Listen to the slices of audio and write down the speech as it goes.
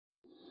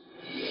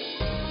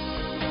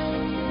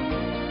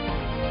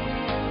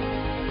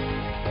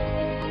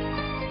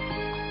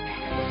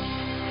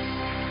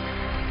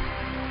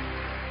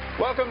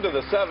Welcome to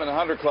the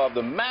 700 Club.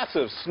 The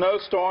massive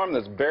snowstorm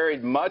that's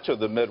buried much of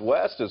the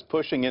Midwest is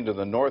pushing into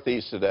the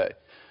Northeast today.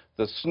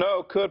 The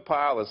snow could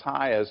pile as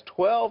high as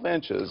 12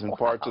 inches in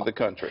parts of the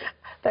country.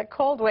 That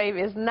cold wave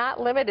is not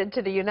limited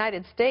to the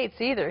United States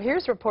either.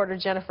 Here's reporter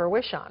Jennifer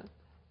Wishon.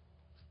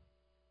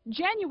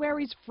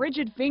 January's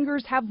frigid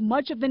fingers have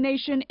much of the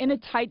nation in a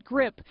tight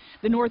grip.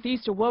 The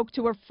Northeast awoke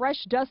to a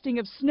fresh dusting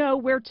of snow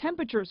where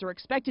temperatures are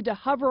expected to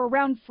hover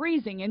around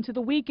freezing into the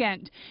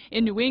weekend.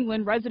 In New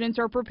England, residents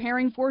are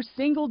preparing for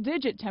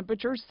single-digit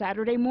temperatures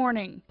Saturday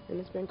morning. And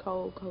it's been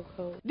cold, cold,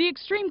 cold. The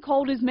extreme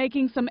cold is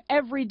making some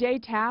everyday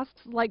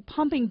tasks like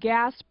pumping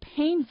gas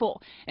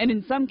painful, and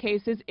in some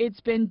cases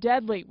it's been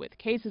deadly, with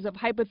cases of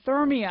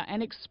hypothermia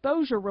and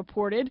exposure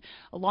reported,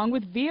 along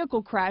with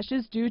vehicle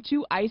crashes due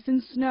to ice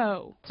and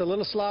snow. It's a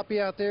little sloppy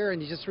out there,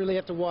 and you just really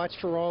have to watch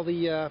for all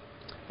the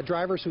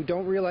drivers who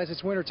don't realize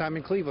it's wintertime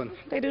in Cleveland.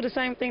 They do the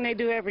same thing they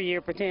do every year,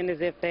 pretend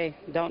as if they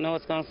don't know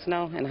it's going to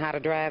snow and how to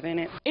drive in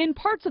it. In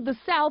parts of the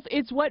South,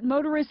 it's what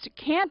motorists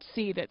can't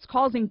see that's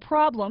causing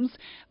problems.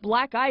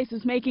 Black ice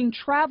is making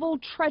travel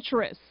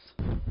treacherous.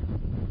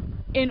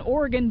 In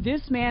Oregon,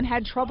 this man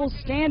had trouble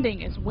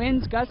standing as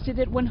winds gusted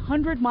at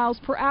 100 miles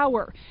per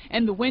hour,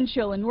 and the wind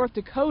chill in North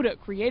Dakota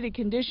created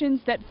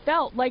conditions that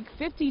felt like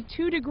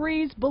 52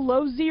 degrees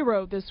below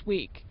zero this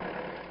week.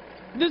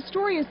 The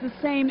story is the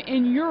same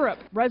in Europe.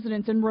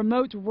 Residents in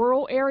remote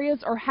rural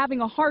areas are having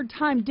a hard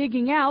time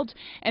digging out,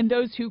 and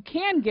those who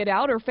can get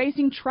out are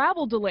facing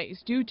travel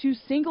delays due to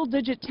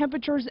single-digit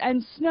temperatures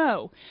and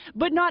snow.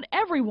 But not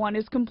everyone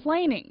is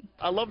complaining.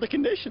 I love the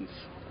conditions.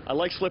 I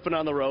like slipping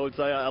on the roads.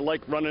 I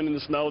like running in the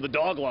snow. The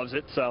dog loves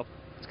it, so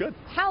it's good.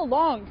 How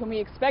long can we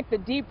expect the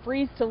deep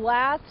freeze to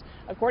last?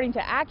 According to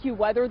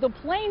AccuWeather, the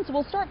plains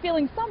will start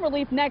feeling some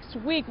relief next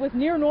week with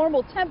near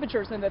normal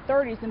temperatures in the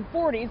 30s and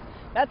 40s.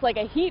 That's like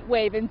a heat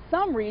wave in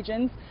some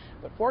regions,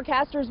 but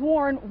forecasters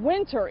warn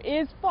winter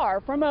is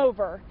far from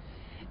over.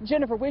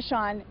 Jennifer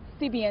Wishon,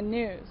 CBN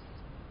News.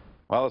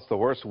 Well, it's the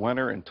worst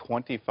winter in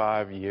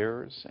 25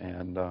 years,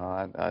 and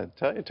I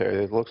tell you,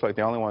 Terry, it looks like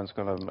the only ones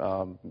going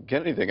to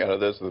get anything out of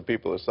this are the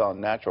people that sell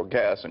natural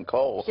gas and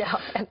coal. Yeah,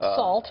 and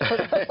salt.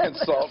 And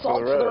salt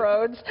for the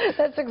roads.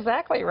 That's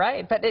exactly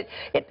right. But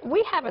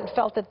we haven't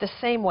felt it the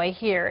same way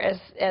here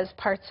as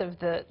parts of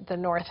the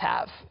North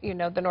have, you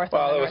know, the North and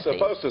the Northeast. Well, it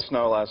was supposed to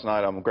snow last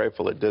night. I'm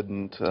grateful it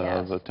didn't.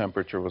 Yes. The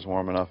temperature was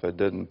warm enough it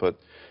didn't, but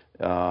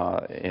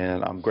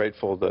and I'm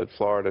grateful that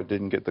Florida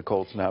didn't get the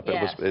cold snap.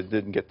 Yes. It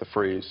didn't get the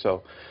freeze.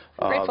 So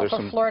grateful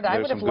for Florida. I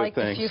would have liked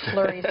a few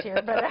flurries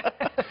here, but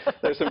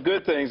there's some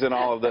good things in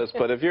all of this.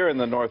 But if you're in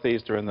the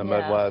Northeast or in the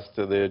Midwest,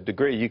 to the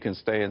degree you can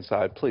stay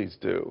inside, please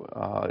do.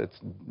 It's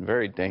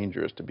very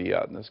dangerous to be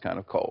out in this kind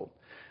of cold.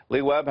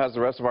 Lee Webb has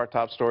the rest of our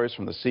top stories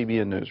from the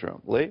CBN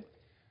Newsroom. Lee?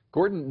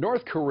 Gordon,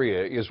 North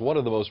Korea is one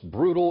of the most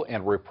brutal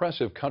and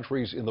repressive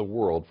countries in the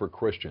world for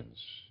Christians.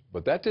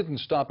 But that didn't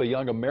stop a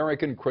young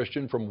American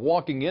Christian from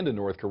walking into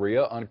North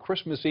Korea on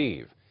Christmas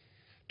Eve.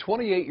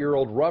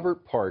 28-year-old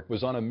Robert Park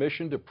was on a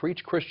mission to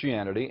preach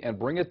Christianity and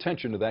bring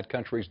attention to that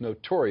country's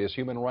notorious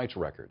human rights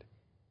record.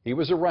 He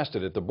was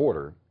arrested at the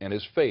border, and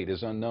his fate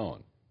is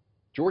unknown.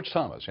 George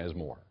Thomas has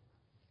more.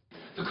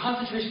 The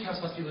concentration camps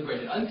must be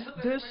liberated.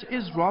 This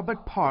is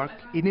Robert Park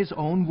in his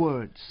own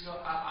words. You know,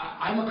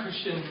 I'm a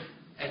Christian,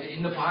 and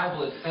in the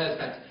Bible it says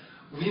that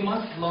we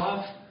must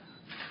love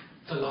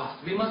the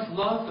lost. We must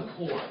love the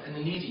poor and the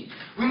needy.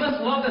 We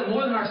must love them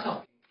more than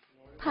ourselves.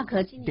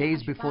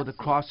 Days before the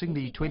crossing,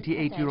 the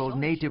 28-year-old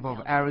native of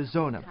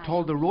Arizona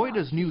told the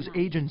Reuters news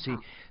agency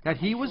that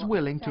he was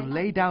willing to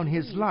lay down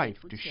his life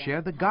to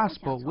share the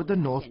gospel with the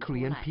North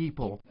Korean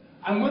people.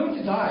 I'm willing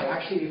to die,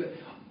 actually,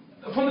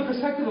 from the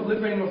perspective of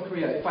liberating North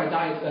Korea. If I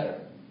die, it's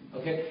better.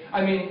 Okay?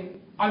 I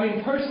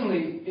mean,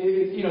 personally,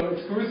 you know,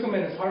 it's gruesome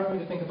and it's hard for me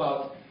to think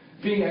about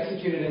being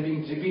executed and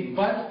being beaten.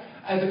 But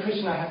as a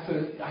Christian, I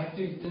have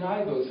to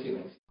deny those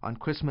feelings. On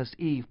Christmas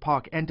Eve,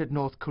 Park entered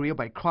North Korea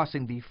by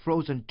crossing the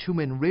frozen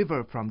Tumen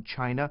River from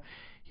China.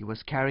 He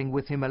was carrying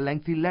with him a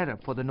lengthy letter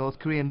for the North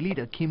Korean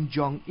leader Kim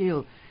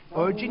Jong-il,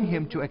 urging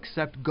him to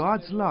accept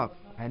God's love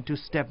and to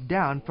step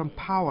down from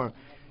power.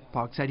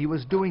 Park said he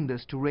was doing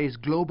this to raise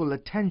global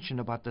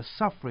attention about the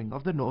suffering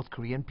of the North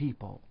Korean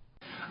people.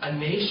 A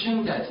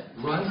nation that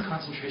runs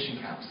concentration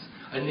camps,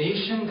 a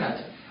nation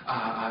that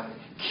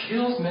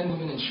kills men,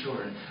 women, and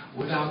children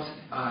without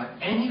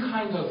any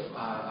kind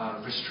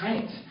of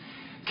restraint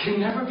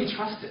can never be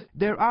trusted.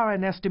 There are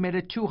an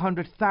estimated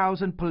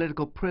 200,000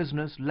 political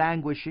prisoners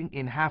languishing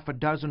in half a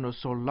dozen or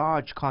so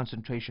large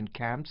concentration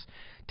camps.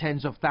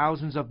 Tens of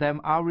thousands of them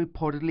are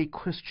reportedly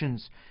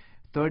Christians.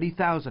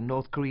 30,000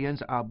 North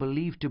Koreans are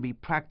believed to be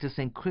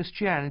practicing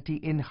Christianity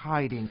in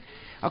hiding.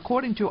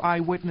 According to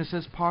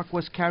eyewitnesses, Park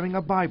was carrying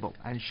a Bible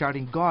and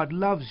shouting, "God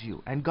loves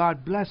you and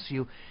God bless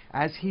you,"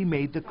 as he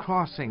made the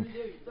crossing.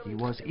 He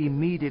was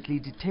immediately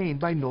detained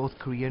by North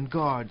Korean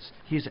guards.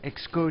 His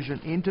excursion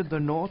into the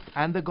North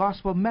and the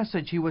gospel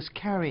message he was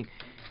carrying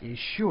is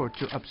sure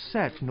to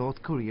upset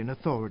North Korean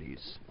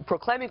authorities.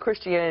 Proclaiming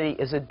Christianity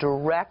is a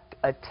direct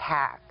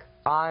attack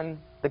on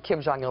the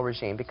Kim Jong-il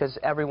regime, because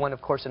everyone,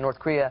 of course, in North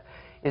Korea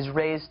is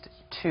raised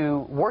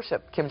to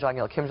worship Kim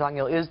Jong-il. Kim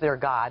Jong-il is their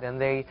god,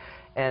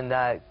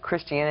 and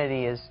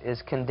Christianity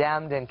is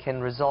condemned and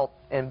can result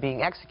in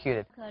being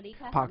executed.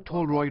 Park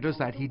told Reuters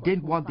that he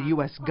didn't want the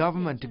U.S.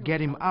 government to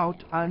get him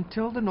out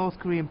until the North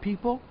Korean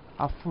people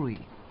are free.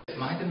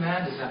 My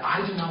demand is that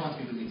I do not want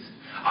to be released.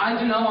 I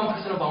do not want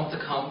President Obama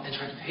to come and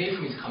try to pay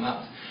for me to come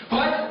out. But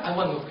I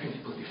want North Korean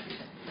people to be free.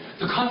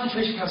 The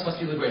concentration camps must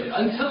be liberated.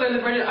 Until they're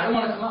liberated, I don't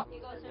want to come out.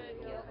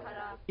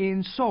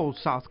 In Seoul,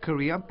 South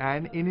Korea,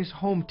 and in his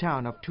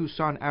hometown of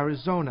Tucson,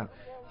 Arizona,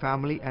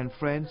 family and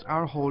friends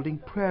are holding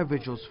prayer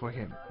vigils for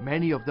him.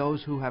 Many of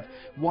those who have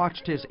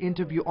watched his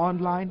interview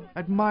online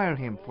admire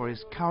him for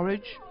his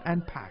courage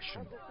and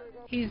passion.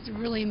 He's a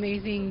really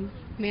amazing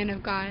man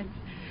of God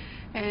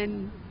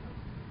and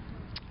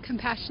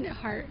compassionate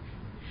heart,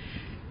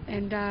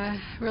 and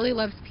really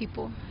loves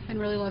people and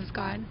really loves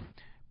God.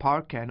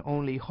 Park can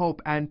only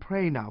hope and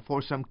pray now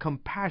for some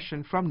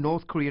compassion from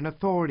North Korean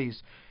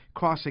authorities.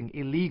 Crossing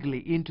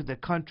illegally into the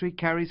country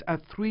carries a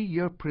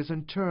 3-year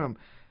prison term.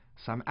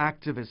 Some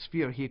activists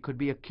fear he could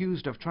be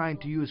accused of trying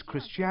to use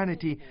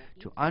Christianity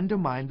to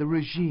undermine the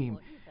regime,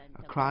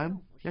 a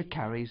crime that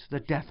carries the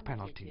death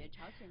penalty.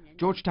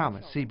 George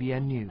Thomas,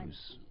 CBN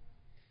News.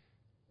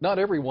 Not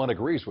everyone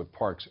agrees with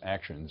Park's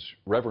actions.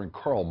 Reverend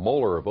Carl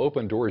Moeller of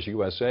Open Doors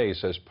USA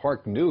says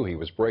Park knew he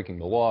was breaking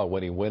the law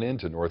when he went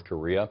into North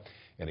Korea,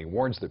 and he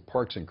warns that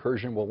Park's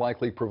incursion will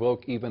likely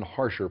provoke even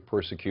harsher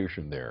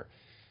persecution there.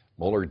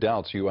 Moeller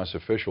doubts U.S.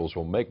 officials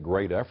will make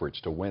great efforts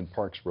to win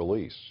Park's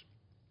release.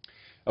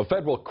 A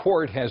federal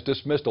court has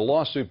dismissed a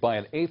lawsuit by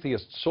an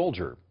atheist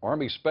soldier.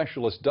 Army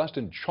Specialist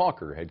Dustin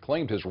Chalker had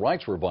claimed his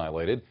rights were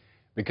violated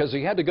because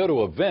he had to go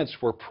to events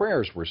where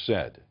prayers were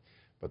said.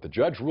 But the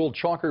judge ruled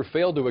Chalker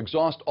failed to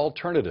exhaust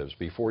alternatives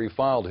before he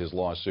filed his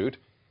lawsuit.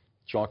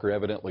 Chalker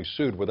evidently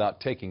sued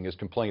without taking his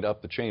complaint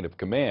up the chain of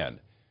command.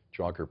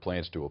 Chalker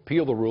plans to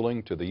appeal the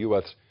ruling to the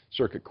U.S.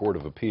 Circuit Court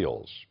of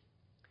Appeals.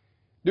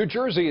 New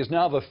Jersey is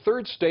now the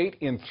third state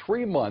in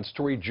 3 months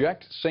to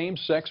reject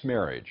same-sex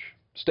marriage.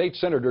 State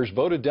senators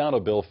voted down a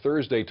bill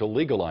Thursday to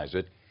legalize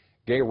it.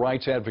 Gay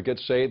rights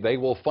advocates say they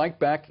will fight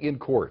back in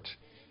court.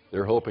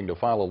 They're hoping to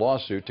file a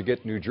lawsuit to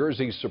get New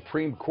Jersey's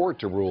Supreme Court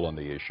to rule on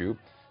the issue.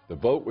 The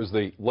vote was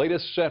the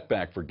latest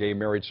setback for gay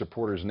marriage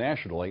supporters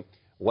nationally.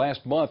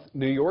 Last month,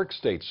 New York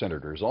state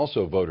senators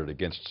also voted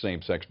against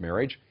same-sex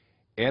marriage.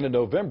 And in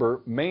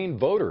November, Maine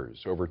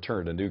voters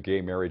overturned a new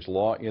gay marriage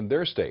law in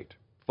their state.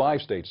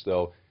 5 states,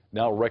 though,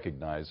 now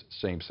recognize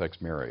same-sex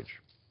marriage.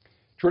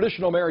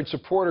 Traditional marriage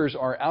supporters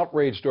are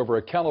outraged over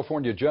a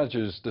California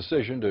judge's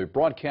decision to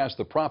broadcast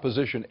the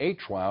Proposition 8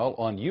 trial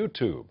on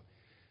YouTube.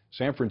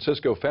 San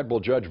Francisco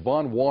federal judge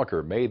Vaughn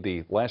Walker made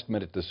the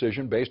last-minute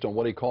decision based on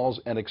what he calls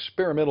an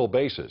experimental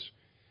basis.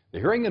 The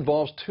hearing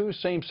involves 2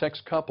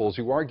 same-sex couples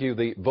who argue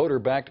the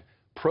voter-backed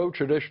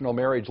pro-traditional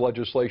marriage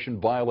legislation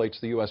violates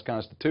the U.S.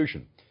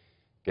 Constitution.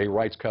 Gay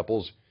rights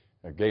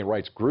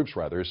groups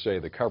say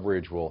the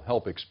coverage will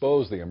help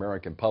expose the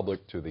American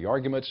public to the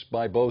arguments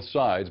by both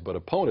sides, but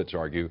opponents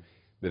argue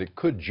that it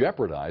could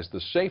jeopardize the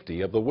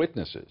safety of the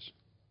witnesses.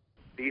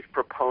 These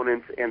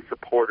proponents and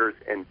supporters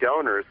and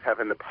donors have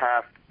in the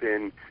past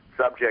been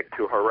subject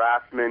to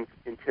harassment,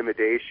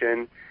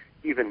 intimidation,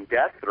 even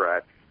death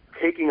threats.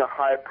 Taking a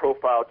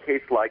high-profile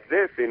case like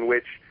this in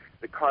which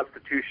the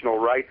constitutional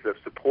rights of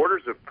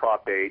supporters of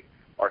Prop 8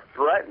 are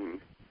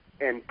threatened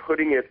and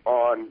putting it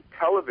on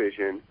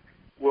television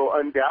will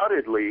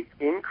undoubtedly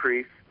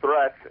increase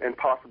threats and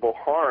possible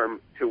harm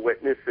to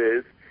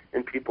witnesses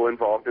and people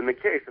involved in the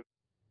case.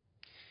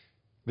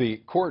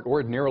 The court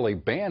ordinarily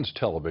bans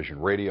television,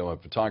 radio,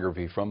 and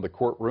photography from the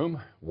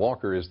courtroom.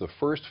 Walker is the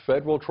first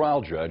federal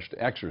trial judge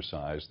to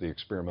exercise the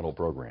experimental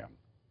program.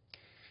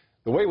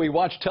 The way we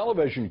watch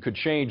television could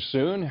change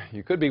soon.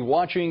 You could be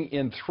watching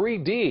in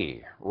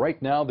 3D. Right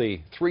now,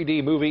 the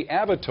 3D movie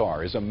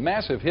Avatar is a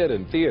massive hit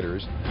in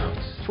theaters.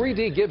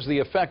 3D gives the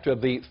effect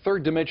of the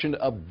third dimension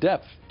of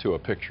depth to a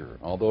picture,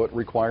 although it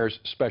requires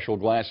special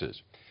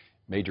glasses.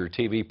 Major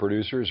TV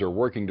producers are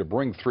working to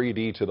bring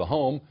 3D to the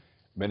home.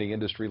 Many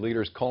industry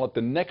leaders call it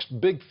the next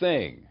big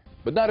thing,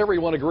 but not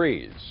everyone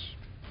agrees.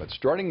 But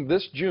starting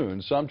this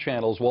June, some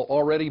channels will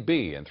already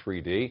be in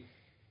 3D.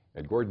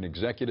 Ed Gordon,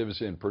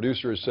 executives and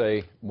producers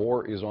say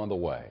more is on the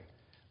way.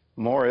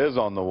 More is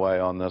on the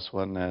way on this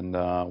one, and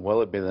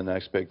will it be the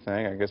next big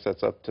thing? I guess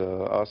that's up to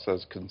us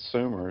as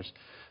consumers.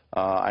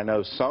 I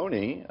know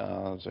Sony,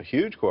 is a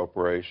huge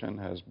corporation,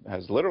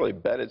 has literally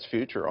bet its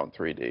future on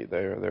 3D.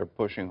 They're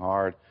pushing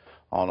hard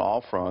on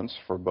all fronts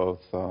for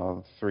both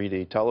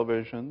 3D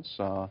televisions,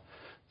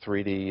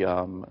 3D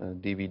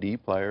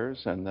DVD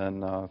players, and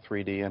then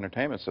 3D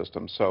entertainment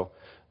systems. So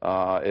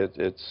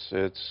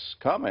it's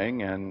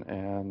coming,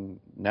 and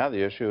now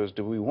the issue is,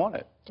 do we want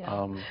it?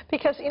 Yeah.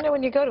 Because, you know,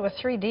 when you go to a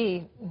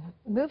 3D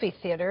movie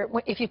theater,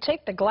 if you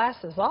take the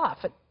glasses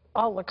off, it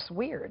all looks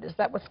weird. Is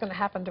that what's going to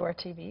happen to our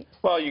TVs?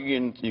 Well,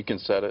 you can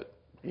set it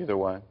either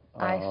way.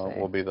 I see.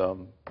 Will be the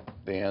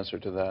answer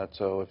to that.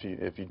 So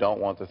if you don't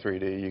want the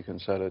 3D, you can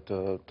set it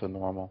to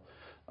normal.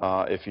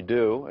 if you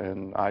do.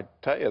 And I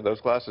tell you,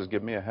 those glasses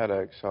give me a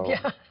headache, so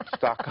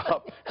stock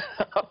up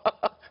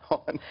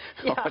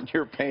on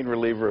your pain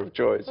reliever of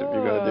choice if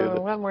you're going to do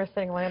that. One more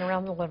thing laying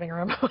around the living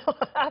room.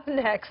 Up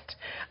next,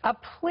 a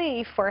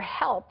plea for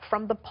help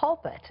from the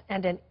pulpit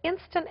and an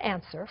instant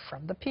answer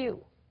from the pew.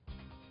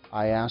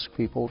 I ask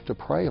people to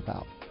pray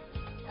about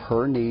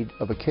her need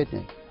of a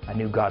kidney. I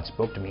knew God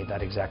spoke to me at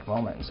that exact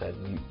moment and said,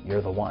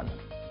 "You're the one."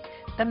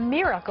 The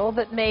miracle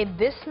that made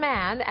this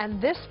man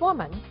and this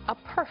woman a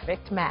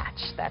perfect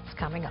match. That's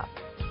coming up.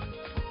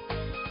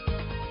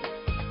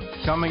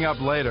 Coming up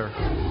later,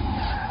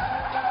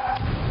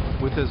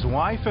 with his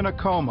wife in a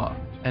coma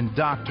and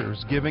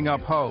doctors giving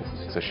up hope.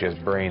 So she has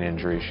brain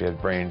injury, she has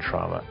brain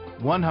trauma.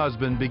 One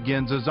husband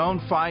begins his own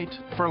fight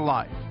for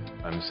life.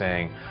 I'm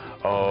saying,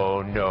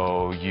 oh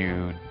no,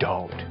 you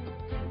don't.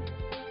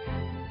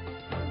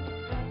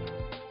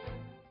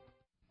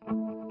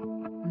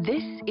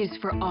 This is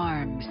for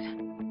arms.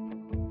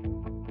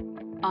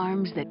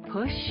 Arms that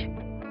push,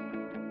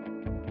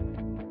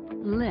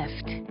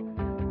 lift,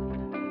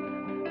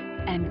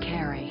 and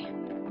carry.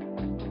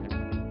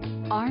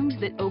 Arms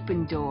that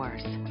open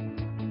doors,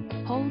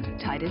 hold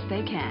tight as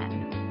they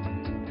can,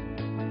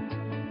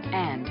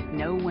 and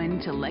know when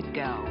to let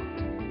go.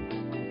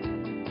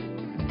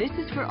 This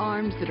is for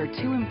arms that are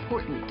too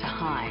important to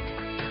hide.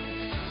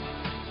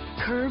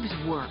 Curves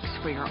works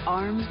for your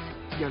arms,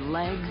 your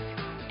legs,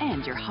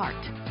 and your heart.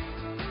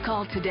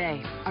 Call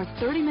today. Our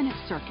 30-minute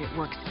circuit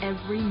works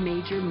every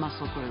major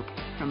muscle group,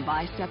 from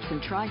biceps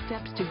and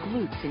triceps to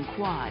glutes and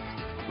quads,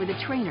 with a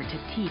trainer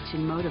to teach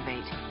and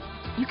motivate.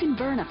 You can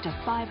burn up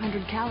to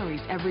 500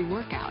 calories every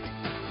workout.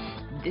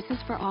 This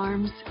is for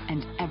arms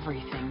and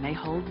everything they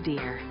hold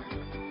dear.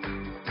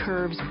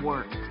 Curves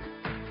works.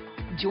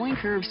 Join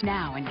Curves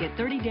now and get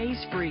 30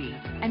 days free.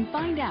 And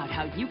find out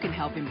how you can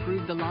help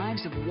improve the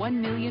lives of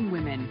 1 million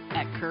women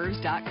at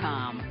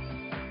Curves.com.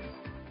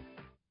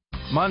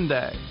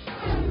 Monday,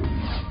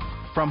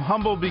 from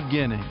humble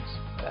beginnings.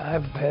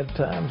 I've had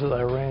times that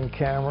I ran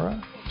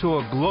camera. To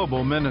a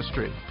global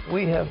ministry.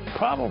 We have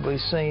probably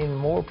seen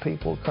more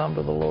people come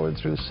to the Lord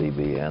through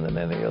CBN than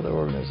any other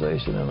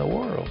organization in the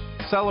world.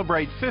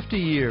 Celebrate 50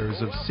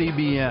 years of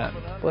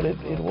CBN. But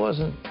it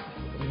wasn't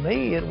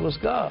me, it was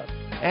God.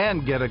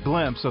 And get a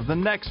glimpse of the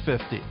next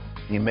 50.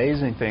 The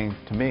amazing thing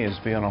to me is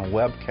being on a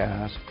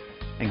webcast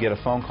and get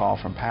a phone call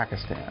from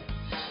Pakistan.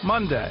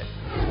 Monday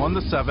on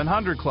the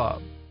 700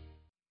 Club.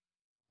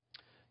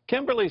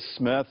 Kimberly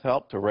Smith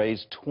helped to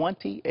raise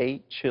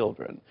 28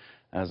 children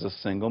as a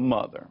single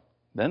mother.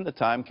 Then the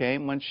time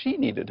came when she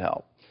needed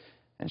help,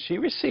 and she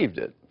received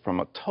it from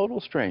a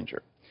total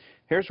stranger.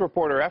 Here's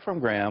reporter Ephraim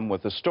Graham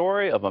with the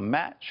story of a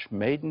match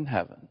made in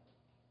heaven.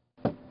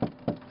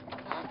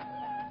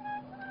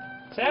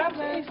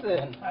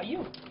 Jason, how are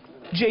you?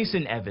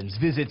 Jason Evans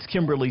visits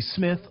Kimberly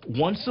Smith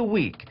once a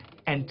week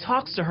and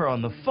talks to her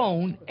on the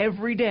phone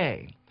every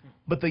day.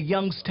 But the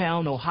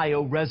Youngstown,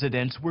 Ohio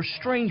residents were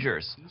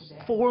strangers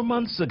 4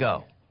 months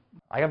ago.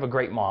 I have a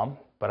great mom,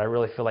 but I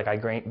really feel like I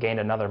gained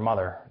another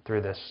mother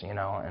through this, you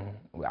know,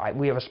 and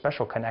we have a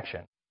special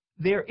connection.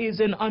 There is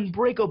an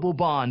unbreakable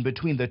bond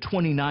between the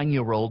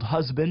 29-year-old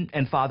husband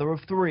and father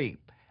of 3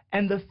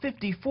 and the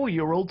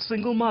 54-year-old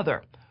single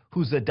mother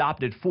who's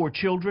adopted 4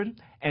 children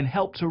and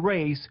helped to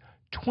raise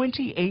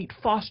 28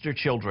 foster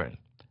children.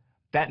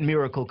 That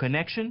miracle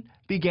connection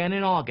began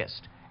in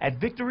August at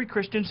Victory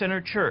Christian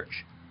Center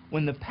Church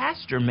when the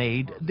pastor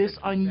made this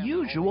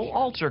unusual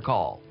altar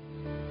call.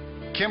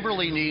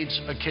 Kimberly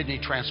needs a kidney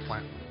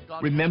transplant.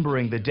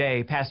 Remembering the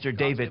day, Pastor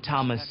David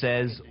Thomas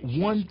says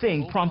one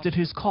thing prompted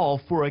his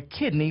call for a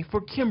kidney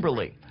for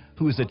Kimberly,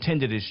 who's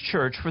attended his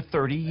church for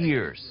 30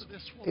 years.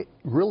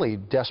 Really,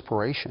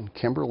 desperation.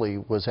 Kimberly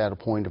was at a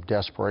point of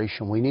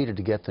desperation. We needed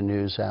to get the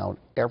news out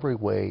every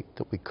way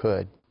that we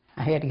could.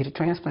 I had to get a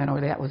transplant or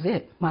that was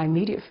it. My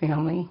immediate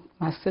family,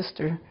 my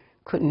sister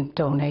couldn't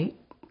donate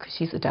because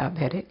she's a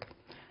diabetic,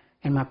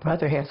 and my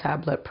brother has high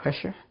blood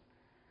pressure.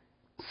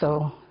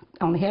 So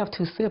I only have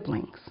 2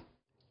 siblings.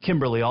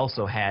 Kimberly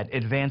also had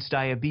advanced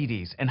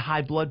diabetes and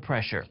high blood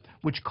pressure,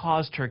 which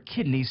caused her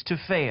kidneys to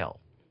fail.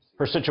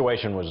 Her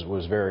situation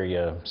was very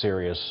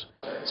serious.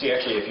 See,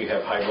 actually, if you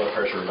have high blood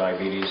pressure or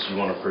diabetes, you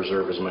want to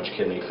preserve as much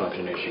kidney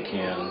function as you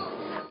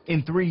can.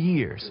 In 3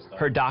 years,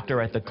 her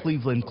doctor at the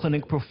Cleveland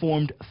Clinic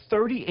performed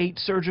 38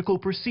 surgical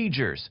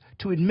procedures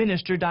to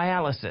administer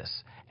dialysis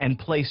and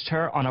placed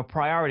her on a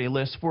priority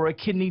list for a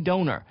kidney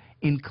donor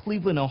in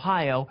Cleveland,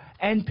 Ohio,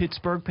 and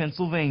Pittsburgh,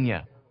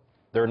 Pennsylvania.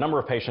 There are a number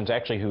of patients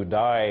actually who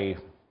die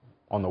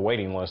on the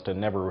waiting list and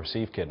never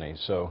receive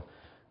kidneys. So,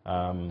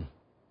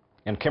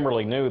 and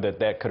Kimberly knew that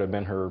that could have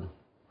been her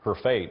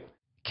fate.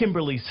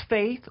 Kimberly's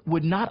faith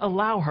would not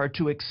allow her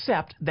to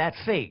accept that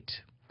fate.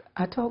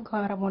 I told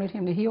God I wanted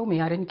him to heal me.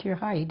 I didn't care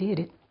how he did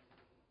it,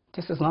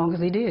 just as long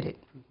as he did it.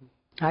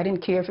 I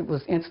didn't care if it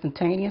was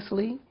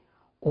instantaneously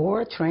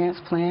or a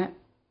transplant,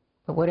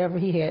 but whatever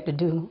he had to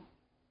do,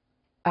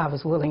 I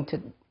was willing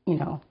to, you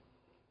know,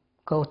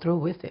 go through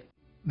with it.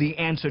 The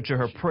answer to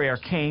her prayer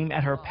came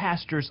at her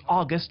pastor's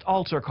August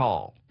altar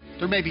call.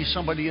 There may be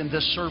somebody in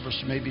this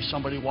service, maybe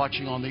somebody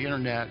watching on the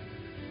internet,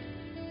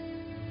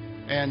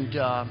 and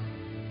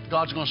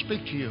God's going to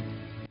speak to you.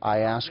 I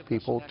ask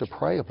people to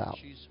pray about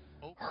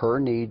her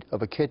need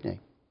of a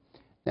kidney.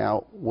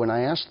 Now, when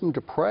I asked them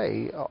to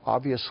pray,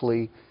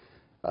 obviously,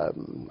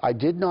 I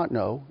did not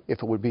know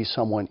if it would be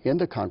someone in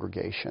the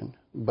congregation,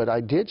 but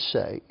I did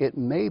say it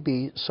may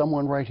be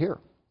someone right here.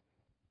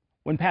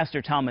 When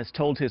Pastor Thomas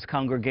told his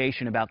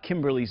congregation about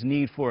Kimberly's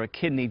need for a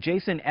kidney,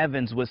 Jason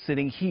Evans was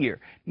sitting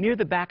here near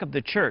the back of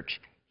the church.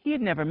 He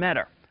had never met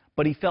her,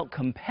 but he felt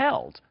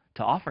compelled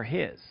to offer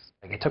his.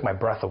 It took my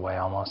breath away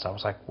almost. I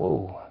was like,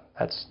 whoa,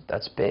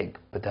 that's big.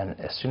 But then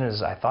as soon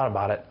as I thought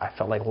about it, I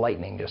felt like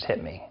lightning just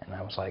hit me. And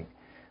I was like,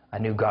 I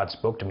knew God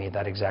spoke to me at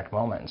that exact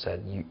moment and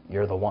said,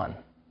 you're the one.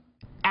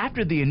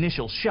 After the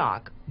initial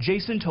shock,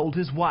 Jason told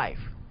his wife,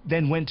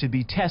 then went to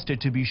be tested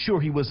to be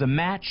sure he was a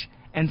match,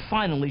 and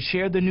finally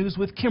shared the news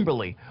with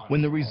Kimberly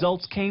when the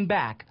results came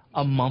back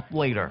a month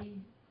later.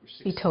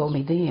 He told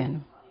me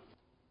then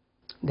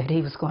that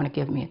he was going to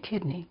give me a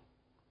kidney.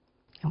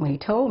 And when he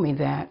told me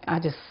that, I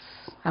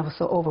was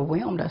so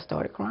overwhelmed I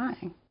started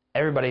crying.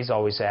 Everybody's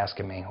always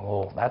asking me,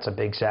 well, that's a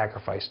big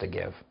sacrifice to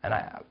give. And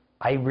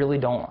I really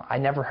don't, I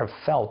never have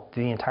felt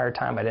the entire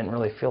time, I didn't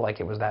really feel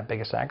like it was that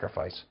big a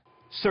sacrifice.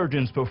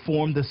 Surgeons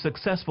performed the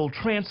successful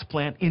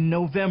transplant in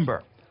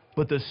November.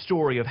 But the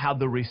story of how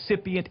the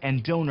recipient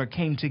and donor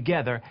came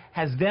together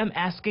has them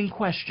asking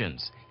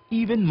questions,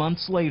 even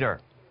months later.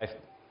 I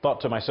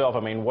thought to myself, I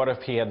mean, what if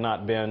he had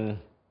not been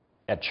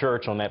at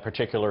church on that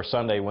particular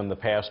Sunday when the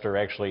pastor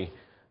actually,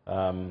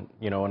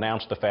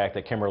 announced the fact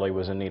that Kimberly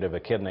was in need of a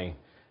kidney?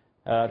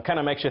 It kind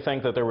of makes you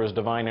think that there was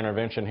divine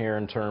intervention here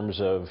in terms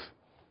of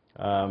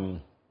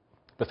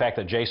the fact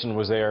that Jason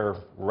was there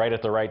right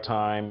at the right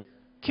time.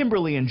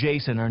 Kimberly and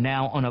Jason are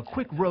now on a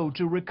quick road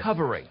to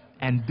recovery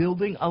and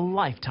building a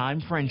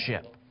lifetime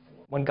friendship.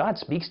 When God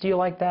speaks to you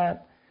like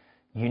that,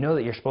 you know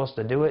that you're supposed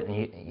to do it,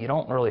 and you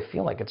don't really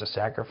feel like it's a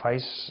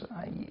sacrifice.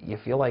 You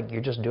feel like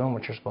you're just doing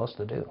what you're supposed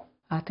to do.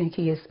 I think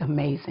he is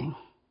amazing.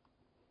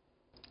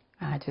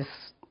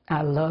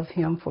 I love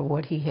him for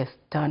what he has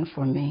done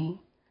for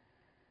me.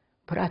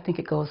 But I think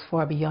it goes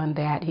far beyond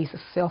that. He's a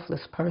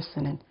selfless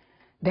person, and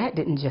that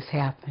didn't just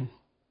happen.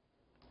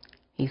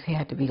 He's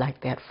had to be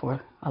like that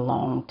for a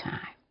long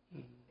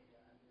time.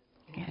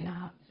 And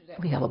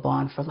we have a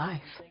bond for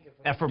life.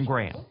 Ephraim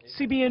Graham,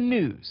 CBN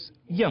News,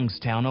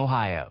 Youngstown,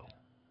 Ohio.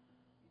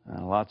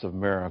 Lots of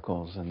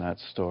miracles in that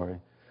story.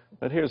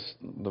 But here's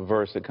the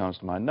verse that comes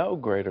to mind. No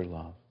greater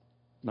love.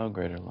 No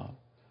greater love.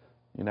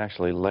 You'd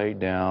actually lay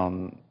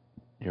down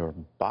your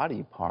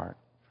body part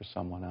for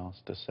someone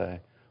else to say,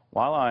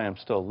 while I am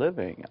still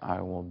living,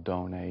 I will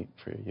donate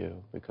for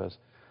you, because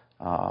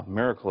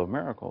miracle of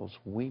miracles,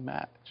 we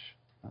match.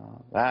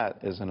 That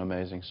is an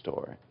amazing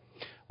story.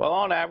 Well,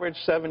 on average,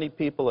 70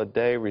 people a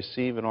day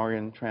receive an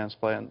organ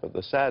transplant, but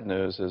the sad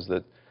news is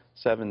that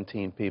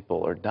 17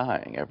 people are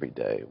dying every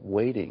day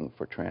waiting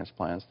for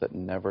transplants that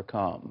never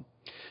come.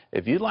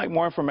 If you'd like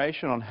more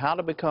information on how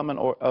to become an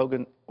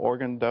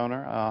organ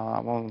donor,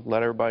 I want to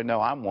let everybody know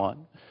I'm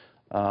one.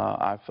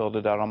 I filled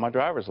it out on my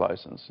driver's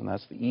license, and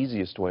that's the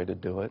easiest way to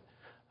do it.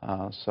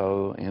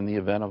 So in the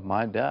event of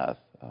my death,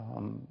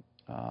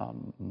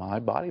 my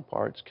body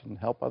parts can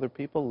help other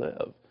people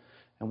live.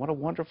 And what a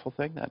wonderful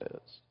thing that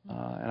is.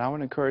 And I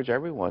would encourage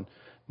everyone,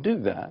 do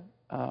that,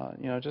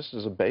 just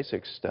as a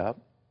basic step.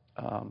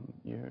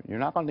 You're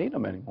not going to need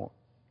them anymore.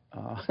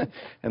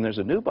 And there's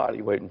a new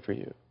body waiting for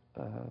you.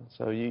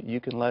 So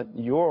you can let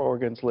your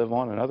organs live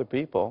on in other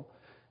people.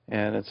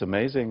 And it's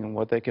amazing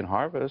what they can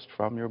harvest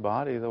from your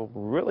body. They'll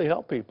really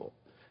help people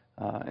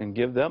and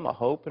give them a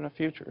hope and a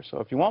future. So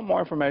if you want more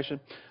information,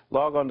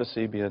 log on to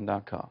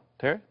CBN.com.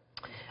 Terry?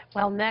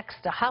 Well,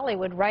 next, a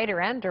Hollywood writer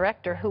and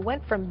director who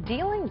went from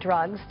dealing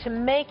drugs to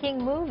making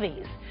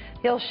movies.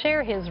 He'll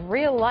share his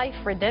real-life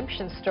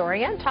redemption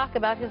story and talk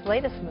about his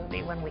latest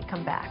movie when we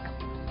come back.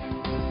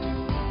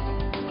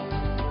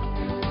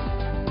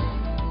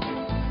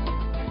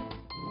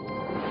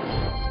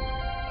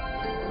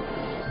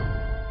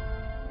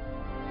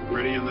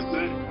 Ready on the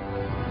set.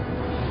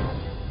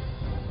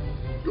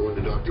 Going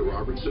to Dr.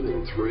 Robertson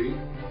in 3,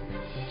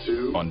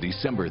 2... On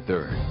December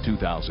 3rd,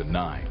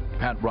 2009,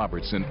 Pat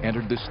Robertson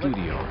entered the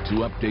studio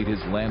to update his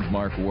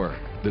landmark work,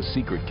 The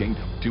Secret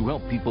Kingdom, to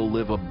help people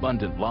live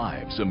abundant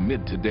lives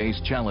amid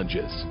today's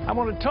challenges. I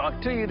want to talk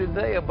to you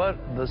today about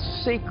The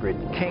Secret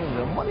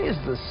Kingdom. What is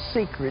The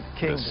Secret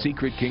Kingdom? The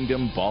Secret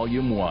Kingdom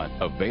Volume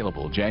 1,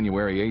 available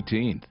January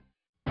 18th.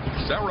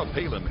 Sarah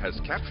Palin has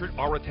captured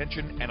our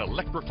attention and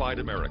electrified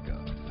America.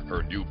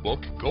 Her new book,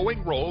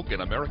 Going Rogue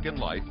in American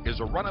Life, is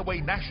a runaway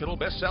national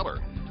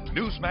bestseller.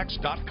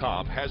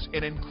 Newsmax.com has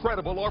an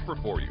incredible offer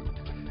for you.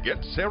 Get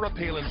Sarah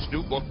Palin's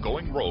new book,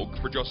 Going Rogue,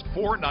 for just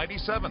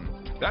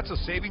 $4.97. That's a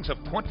savings of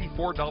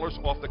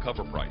 $24 off the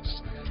cover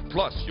price.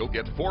 Plus, you'll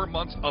get 4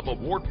 months of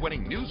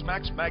award-winning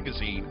Newsmax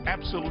magazine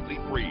absolutely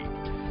free.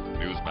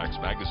 Newsmax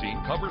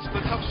magazine covers the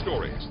tough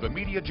stories the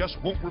media just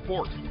won't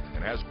report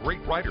and has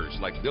great writers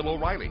like Bill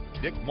O'Reilly,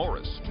 Dick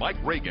Morris, Mike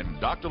Reagan,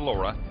 Dr.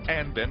 Laura,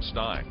 and Ben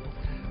Stein.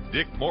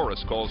 Dick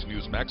Morris calls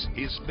Newsmax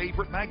his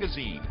favorite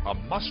magazine, a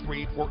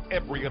must-read for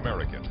every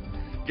American.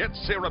 Get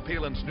Sarah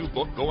Palin's new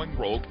book, Going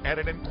Rogue, at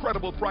an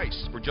incredible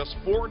price. For just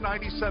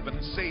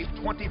 $4.97, save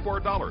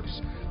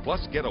 $24.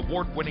 Plus, get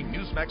award-winning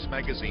Newsmax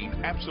magazine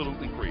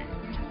absolutely free.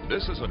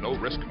 This is a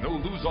no-risk,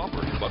 no-lose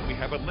offer, but we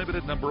have a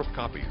limited number of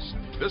copies.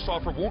 This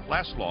offer won't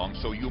last long,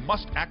 so you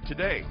must act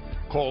today.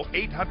 Call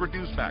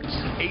 800-NEWSMAX.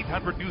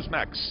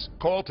 800-NEWSMAX.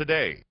 Call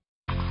today.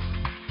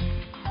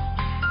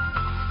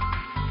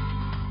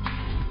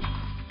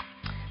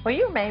 Well,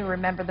 you may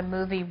remember the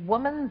movie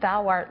Woman,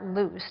 Thou Art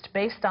Loosed,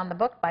 based on the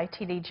book by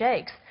T.D.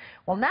 Jakes.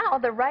 Well, now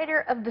the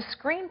writer of the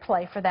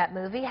screenplay for that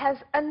movie has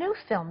a new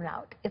film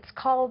out. It's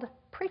called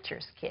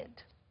Preacher's Kid.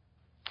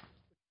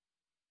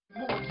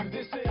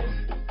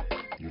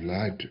 You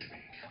lied to me.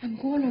 I'm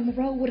going on the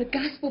road with a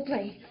gospel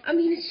play. I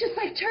mean, it's just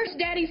like church,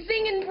 Daddy,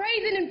 singing,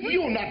 praising, and...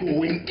 You're not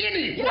going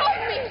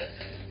anywhere.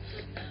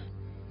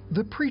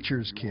 The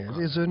Preacher's Kid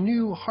is a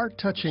new,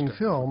 heart-touching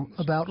film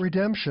about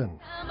redemption.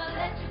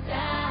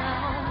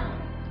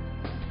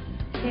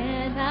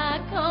 Can I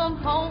come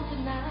home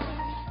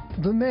tonight?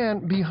 The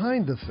man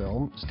behind the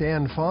film,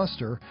 Stan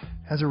Foster,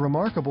 has a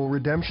remarkable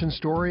redemption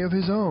story of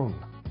his own.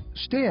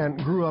 Stan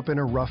grew up in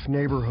a rough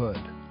neighborhood.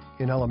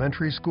 In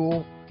elementary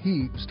school,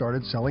 he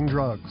started selling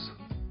drugs.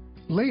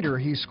 Later,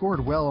 he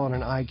scored well on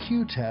an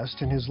IQ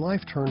test and his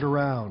life turned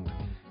around.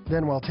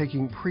 Then, while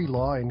taking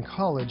pre-law in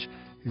college,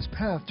 his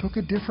path took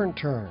a different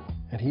turn,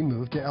 and he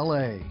moved to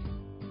LA.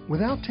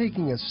 Without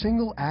taking a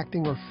single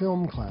acting or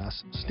film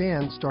class,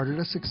 Stan started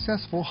a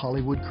successful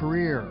Hollywood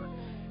career.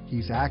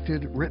 He's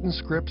acted, written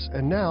scripts,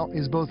 and now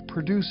is both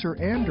producer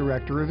and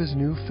director of his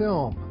new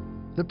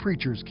film, The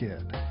Preacher's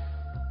Kid.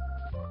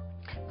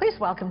 Please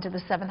welcome to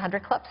the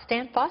 700 Club,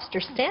 Stan Foster.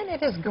 Stan,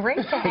 it is great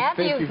to have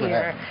you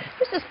here.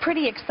 This is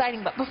pretty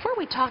exciting, but before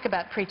we talk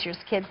about Preacher's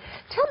Kid,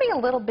 tell me a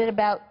little bit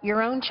about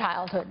your own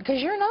childhood, because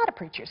you're not a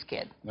preacher's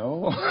kid.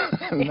 No,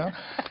 no.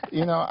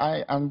 You know,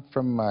 I'm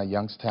from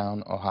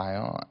Youngstown,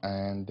 Ohio,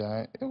 and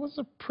it was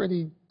a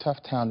pretty tough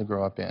town to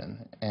grow up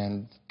in,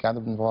 and got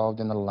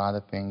involved in a lot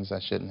of things I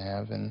shouldn't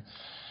have, and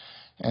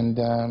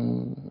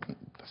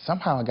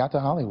somehow I got to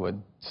Hollywood.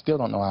 Still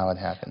don't know how it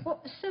happened.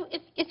 Well, so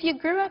if you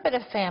grew up in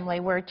a family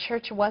where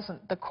church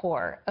wasn't the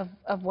core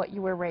of what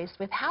you were raised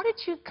with, how did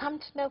you come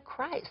to know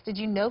Christ? Did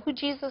you know who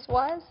Jesus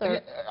was? Or?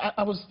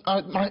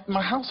 Yeah,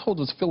 my household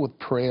was filled with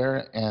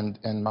prayer, and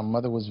my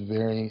mother was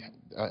very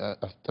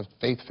a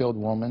faith-filled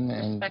woman.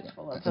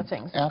 Respectful of the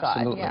things of God.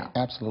 Absolutely, yeah.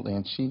 Absolutely,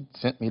 and she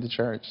sent me to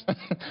church.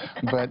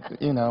 But,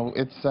 you know,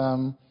 it's...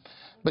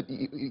 But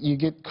you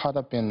get caught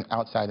up in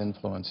outside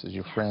influences,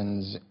 your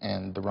friends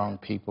and the wrong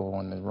people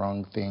and the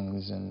wrong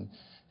things,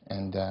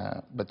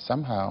 but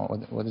somehow,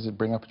 what does it,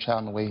 bring up a child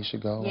in the way he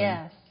should go?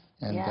 Yes.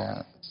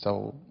 And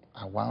so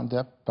I wound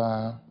up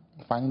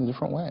finding a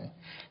different way.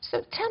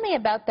 So tell me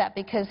about that,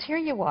 because here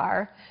you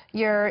are,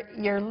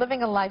 you're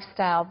living a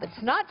lifestyle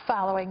that's not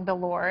following the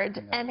Lord,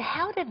 no. And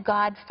how did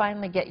God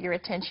finally get your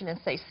attention and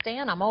say,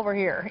 Stan, I'm over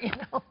here, you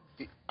know?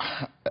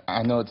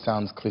 I know it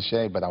sounds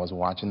cliche, but I was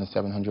watching the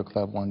 700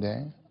 Club one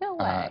day. No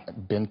way.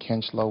 Ben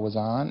Kinchlow was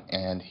on,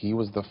 and he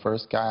was the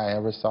first guy I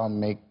ever saw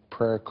make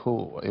prayer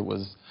cool.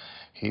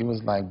 He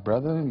was like,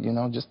 brother, you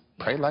know, just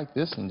pray like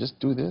this and just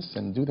do this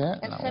and do that.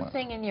 And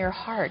something in your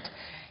heart.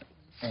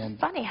 It's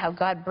funny how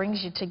God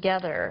brings you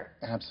together.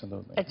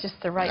 Absolutely. At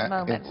just the right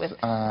moment.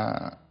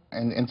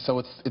 And so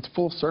it's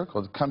full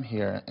circle to come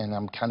here, and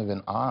I'm kind of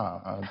in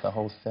awe of the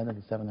whole set of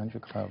the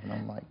 700 Club. And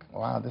I'm like,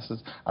 wow, this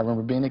is... I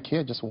remember being a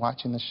kid just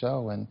watching the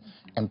show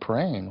and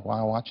praying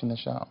while watching the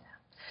show.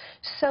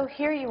 So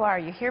here you are.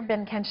 You hear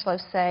Ben Kinchlow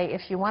say,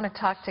 if you want to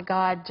talk to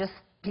God, just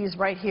he's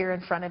right here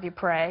in front of you,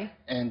 pray.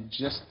 And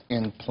just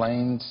in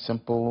plain,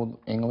 simple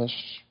English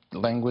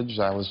language,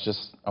 I was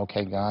just,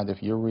 okay, God,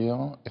 if you're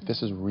real, if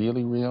this is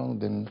really real,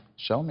 then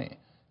show me.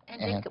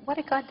 And what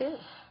did God do?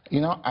 You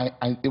know,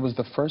 it was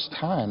the first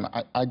time.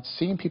 I'd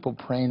seen people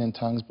praying in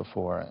tongues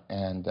before,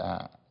 and,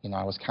 you know,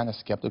 I was kind of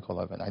skeptical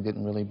of it. I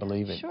didn't really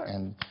believe it. Sure.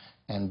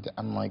 And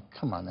I'm like,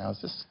 come on now,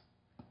 is this...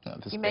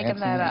 this You're making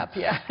that up,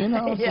 yeah. You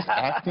know, just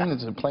acting,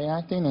 it's a play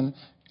acting,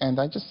 and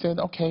I just said,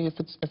 okay, if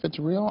it's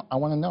real, I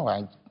want to know.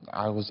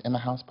 I was in the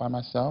house by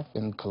myself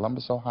in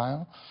Columbus,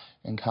 Ohio,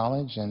 in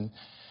college,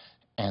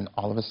 and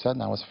all of a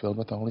sudden I was filled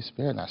with the Holy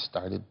Spirit, and I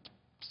started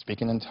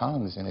speaking in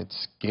tongues, and it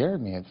scared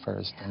me at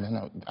first, and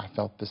then I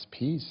felt this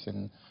peace,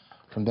 and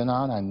from then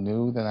on I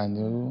knew that I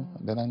knew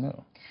that I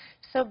knew.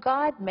 So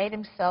God made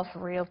himself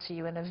real to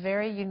you in a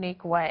very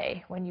unique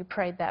way when you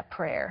prayed that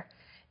prayer.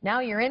 Now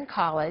you're in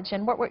college,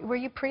 and what were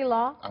you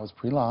pre-law? I was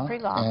pre-law.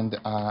 Pre-law.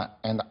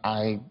 And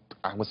I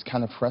was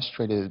kind of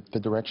frustrated the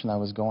direction I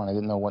was going. I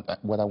didn't know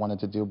what I wanted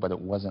to do, but it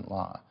wasn't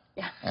law.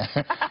 Yeah.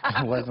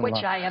 It wasn't Which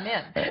law. I am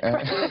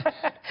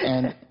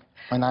in.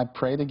 And I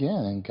prayed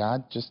again, and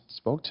God just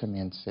spoke to me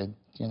and said,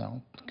 you know,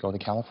 go to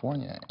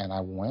California. And I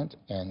went,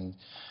 and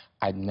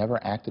I'd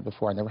never acted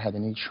before. I never had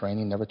any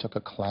training, never took a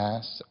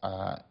class,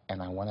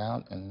 and I went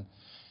out, and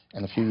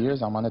in a few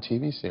years, I'm on a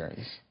TV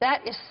series.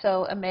 That is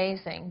so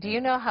amazing. Do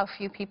you know how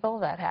few people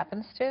that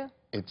happens to?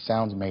 it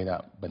sounds made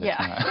up, but it's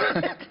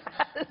not.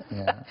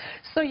 Yeah.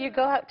 So you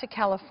go out to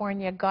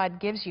California, God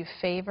gives you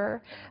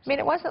favor. I mean,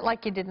 it wasn't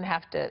like you didn't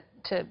have to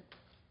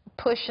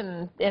push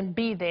and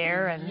be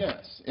there. And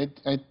yes,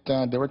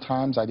 there were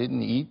times I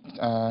didn't eat.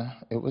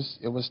 It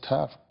was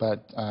tough,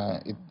 but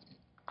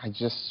I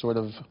just sort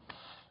of,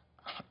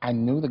 I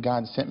knew that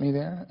God sent me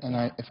there,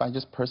 and if I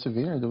just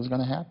persevered, it was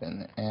going to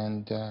happen,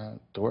 and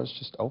doors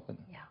just opened.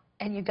 Yeah.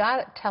 And you got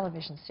a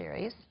television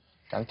series.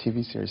 Got a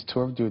TV series.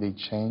 Tour of Duty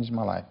changed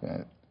my life.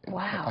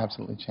 Wow. It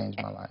absolutely changed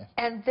my life.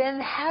 And then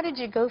how did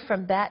you go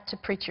from that to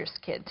Preacher's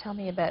Kid? Tell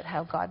me about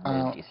how God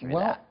moved you through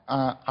that.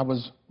 I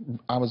was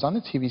on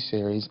the TV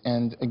series,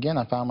 and again,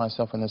 I found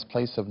myself in this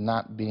place of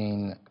not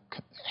being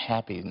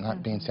happy,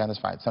 not being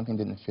satisfied. Something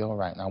didn't feel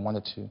right, and I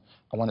wanted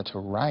to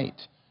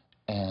write.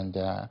 And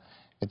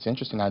it's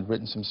interesting. I'd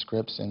written some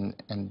scripts,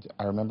 and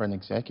I remember an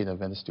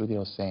executive in the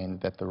studio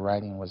saying that the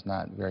writing was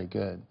not very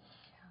good.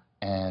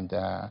 And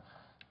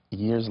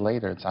years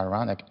later, it's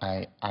ironic,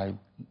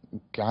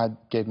 God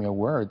gave me a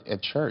word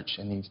at church,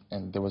 and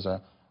there was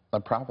a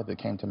prophet that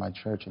came to my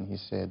church, and he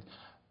said,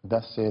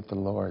 "Thus saith the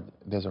Lord,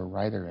 there's a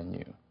writer in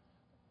you."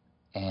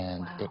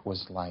 And it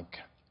was like,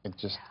 it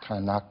just kind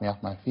of knocked me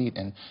off my feet.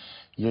 And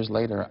years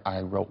later,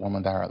 I wrote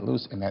Woman Thou Art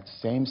Loose, and that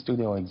same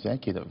studio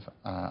executive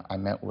I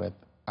met with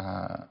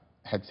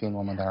had seen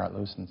Woman Thou Art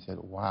Loose and said,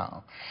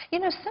 wow. You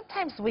know,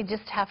 sometimes we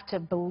just have to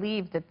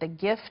believe that the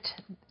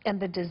gift and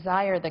the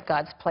desire that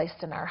God's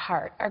placed in our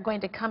heart are going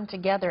to come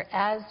together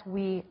as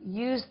we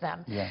use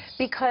them. Yes.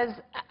 Because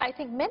I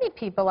think many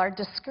people are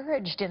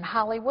discouraged in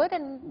Hollywood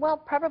and, well,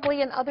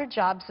 probably in other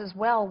jobs as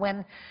well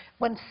when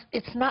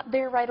it's not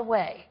there right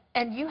away.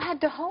 And you had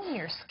to hone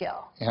your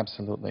skill.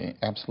 Absolutely,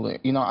 absolutely.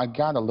 You know, I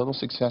got a little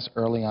success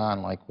early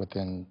on, like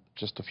within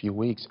just a few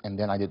weeks, and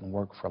then I didn't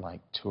work for like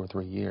 2 or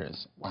 3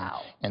 years.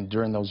 Wow. And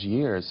during those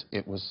years,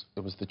 it was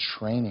the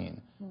training,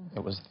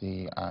 it was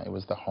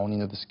the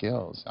honing of the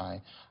skills.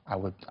 I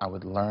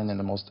would learn in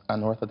the most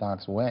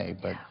unorthodox way,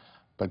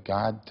 but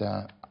God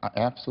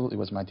absolutely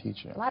was my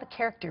teacher. A lot of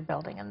character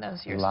building in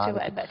those years too,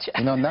 I bet you.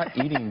 You know, not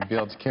eating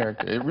builds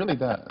character. It really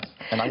does,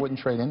 and I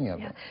wouldn't trade any of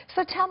it.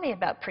 So tell me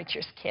about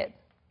Preacher's Kid.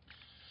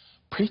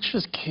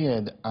 Preacher's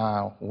Kid,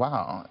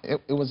 wow.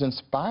 It was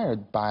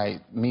inspired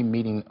by me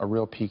meeting a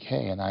real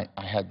PK, and I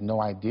had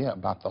no idea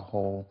about the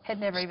whole Had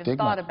never stigma. even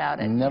thought about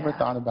it. Never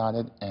thought about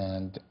it,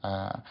 and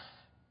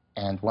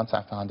once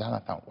I found out, I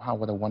thought, wow,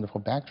 what a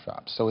wonderful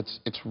backdrop. So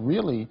it's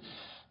really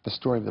the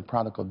story of the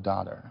prodigal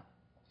daughter,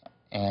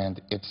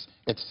 and it's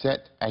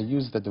set, I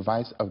used the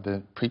device of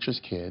the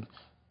Preacher's Kid,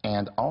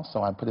 and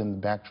also I put it in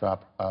the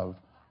backdrop of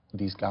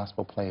these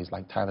gospel plays,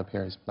 like Tyler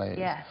Perry's plays.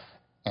 Yes.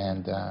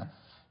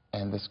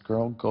 And this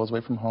girl goes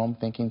away from home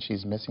thinking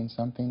she's missing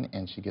something,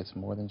 and she gets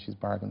more than she's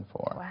bargained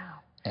for. Wow.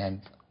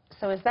 And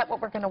so is that what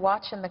we're going to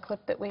watch in the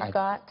clip that we've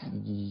got?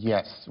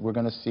 Yes. We're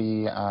going to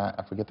see,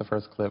 I forget the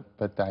first clip,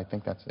 but I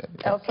think that's it.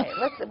 Okay.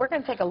 We're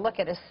going to take a look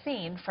at a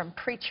scene from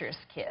Preacher's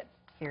Kid.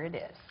 Here it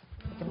is.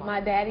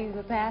 My daddy's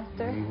a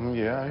pastor.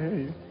 Yeah, I hear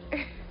you.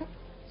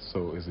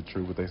 So is it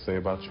true what they say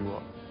about you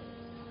all?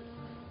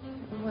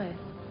 What?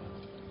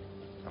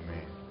 I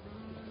mean,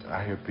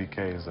 I hear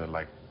PKs are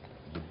like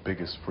the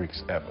biggest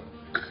freaks ever.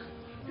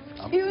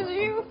 Excuse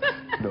you?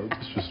 No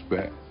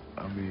disrespect.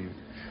 I mean,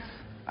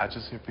 I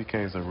just hear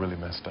PKs are really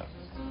messed up.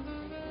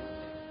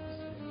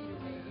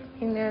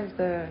 And there's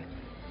the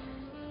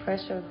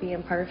pressure of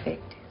being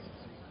perfect.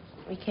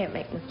 We can't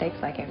make mistakes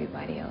like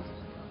everybody else.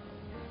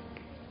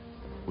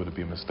 Would it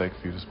be a mistake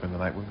for you to spend the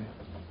night with me?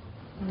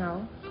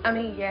 No. I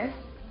mean, yes.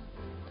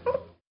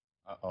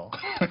 Uh-oh.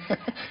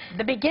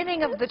 The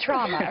beginning of the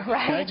trauma,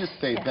 right? Can I just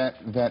say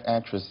that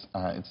actress,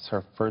 it's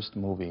her first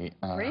movie.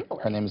 Really?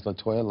 Her name is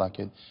LaToya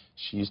Luckett.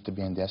 She used to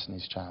be in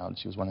Destiny's Child.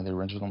 She was one of the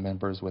original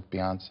members with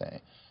Beyonce.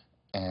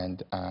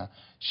 And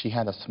she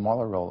had a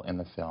smaller role in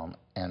the film,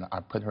 and I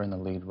put her in the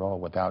lead role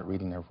without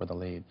reading her for the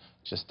lead,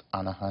 just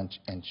on a hunch,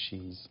 and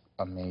she's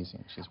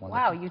amazing. She's wonderful.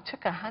 Wow, you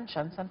took a hunch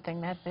on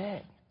something that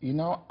big. You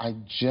know,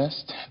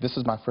 this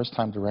is my first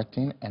time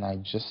directing, and I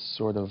just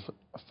sort of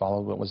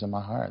followed what was in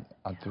my heart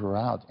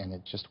throughout, and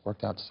it just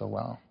worked out so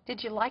well.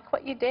 Did you like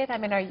what you did? I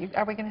mean,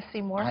 are we going to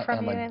see more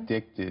from you? I am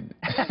addicted.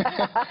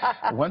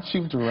 Once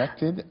you've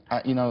directed,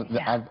 you know,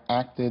 I've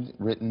acted,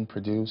 written,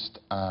 produced,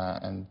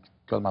 and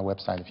go to my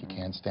website if you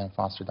can,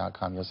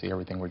 stanfoster.com. You'll see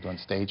everything we're doing,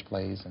 stage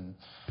plays.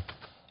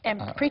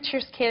 And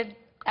Preacher's Kid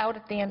out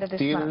at the end of this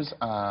theaters,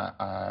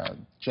 month?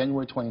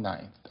 January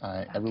 29th,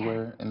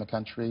 everywhere in the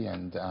country,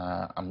 and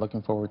I'm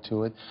looking forward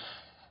to it.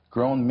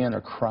 Grown men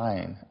are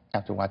crying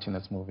after watching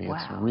this movie. Wow.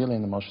 It's really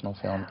an emotional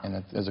film,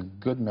 and there's a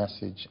good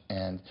message,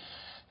 and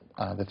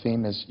the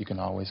theme is you can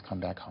always come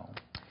back home.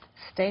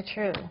 Stay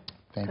true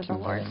Thank to you the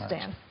Lord, very much.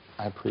 Stan.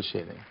 I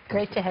appreciate it.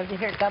 Great to have you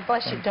here. God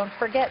bless you. Don't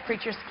forget,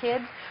 Preacher's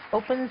Kid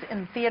opens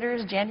in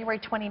theaters January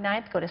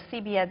 29th. Go to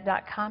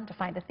cbed.com to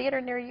find a theater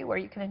near you where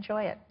you can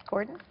enjoy it.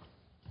 Gordon?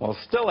 Well,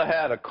 still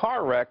ahead, a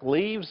car wreck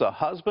leaves a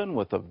husband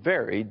with a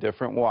very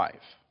different wife.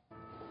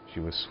 She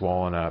was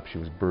swollen up, she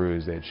was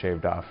bruised, they had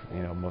shaved off,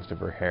 most of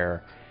her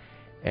hair.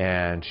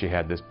 and she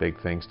had this big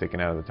thing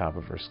sticking out of the top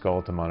of her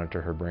skull to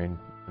monitor her brain.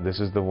 This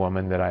is the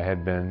woman that I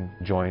had been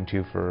joined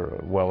to for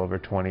well over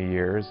 20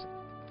 years.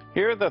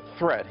 Hear the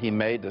threat he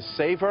made to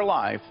save her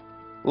life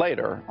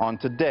later on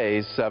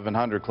today's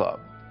 700 Club.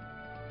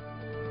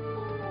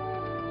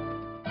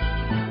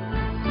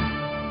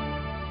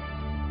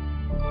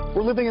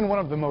 We're living in one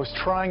of the most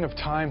trying of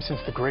times since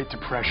the Great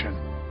Depression.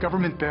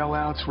 Government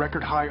bailouts,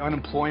 record-high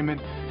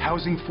unemployment,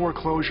 housing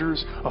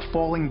foreclosures, a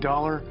falling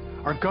dollar.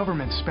 Our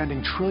government's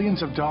spending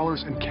trillions of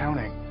dollars and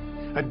counting.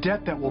 A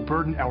debt that will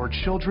burden our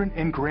children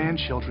and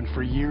grandchildren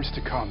for years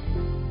to come.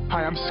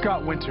 Hi, I'm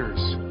Scott Winters.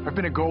 I've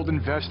been a gold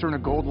investor and a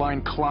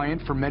Goldline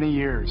client for many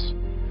years.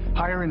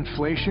 Higher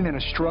inflation and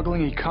a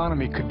struggling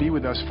economy could be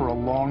with us for a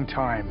long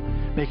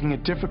time, making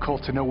it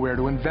difficult to know where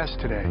to invest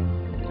today.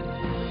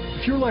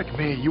 If you're like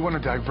me, you want to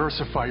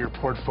diversify your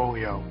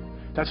portfolio.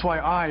 That's why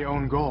I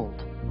own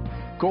gold.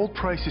 Gold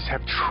prices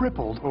have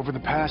tripled over the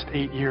past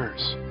 8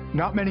 years.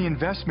 Not many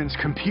investments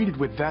competed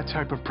with that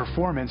type of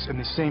performance in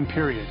the same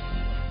period.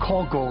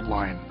 Call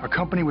Goldline, a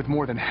company with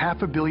more than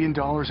 $500 million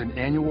in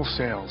annual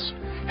sales,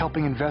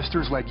 helping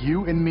investors like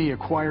you and me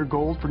acquire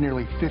gold for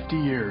nearly 50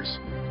 years.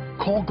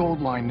 Call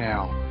Goldline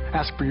now.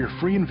 Ask for your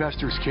free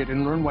investor's kit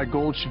and learn why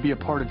gold should be a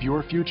part of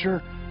your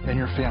future and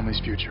your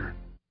family's future.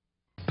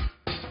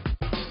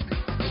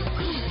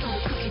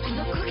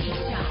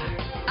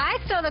 I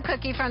stole the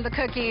cookie from the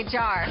cookie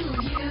jar.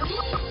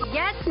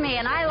 Yes, me,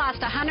 and I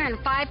lost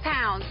 105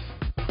 pounds.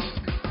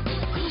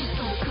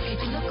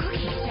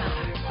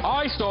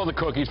 I stole the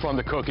cookies from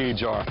the cookie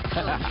jar.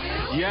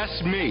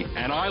 Yes, me,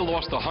 and I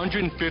lost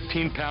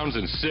 115 pounds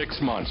in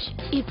 6 months.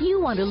 If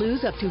you want to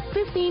lose up to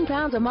 15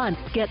 pounds a month,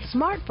 get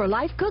Smart for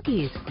Life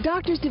cookies.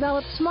 Doctors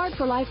developed Smart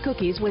for Life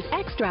cookies with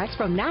extracts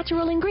from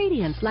natural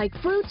ingredients like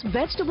fruits,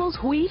 vegetables,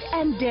 wheat,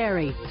 and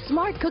dairy.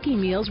 Smart cookie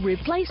meals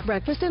replace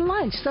breakfast and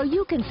lunch, so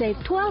you can save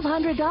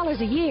 $1,200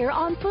 a year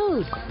on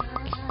food.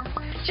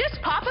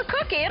 Just pop a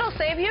cookie. It'll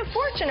save you a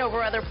fortune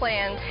over other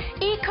plans.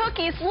 Eat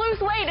cookies,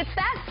 lose weight. It's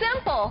that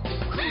simple.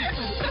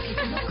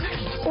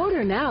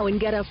 Order now and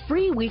get a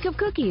free week of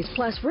cookies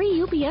plus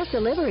free UPS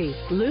delivery.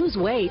 Lose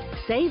weight,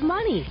 save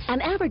money, an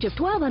average of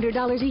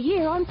 $1,200 a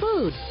year on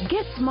food.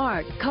 Get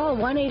smart. Call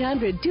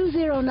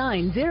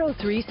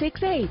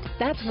 1-800-209-0368.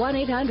 That's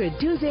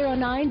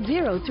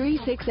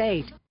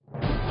 1-800-209-0368.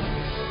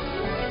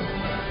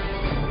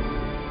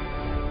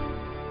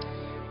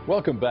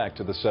 Welcome back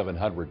to the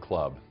 700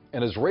 Club.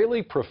 An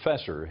Israeli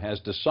professor has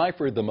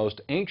deciphered the most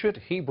ancient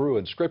Hebrew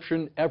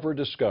inscription ever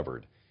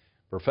discovered.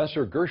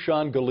 Professor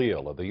Gershon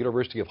Galil of the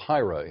University of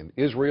Hira in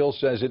Israel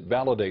says it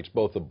validates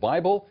both the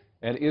Bible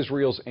and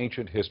Israel's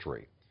ancient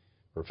history.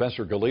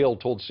 Professor Galil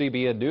told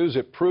CBN News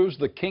it proves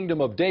the Kingdom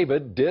of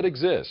David did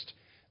exist.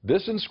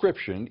 This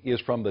inscription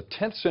is from the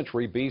 10th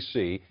century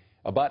BC,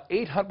 about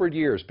 800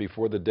 years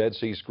before the Dead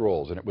Sea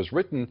Scrolls, and it was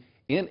written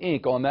in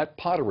ink on that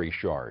pottery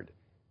shard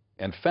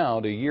and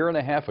found a year and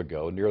a half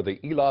ago near the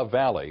Elah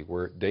Valley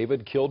where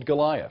David killed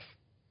Goliath.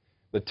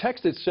 The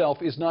text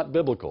itself is not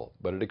biblical,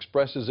 but it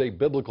expresses a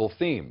biblical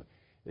theme.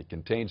 It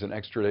contains an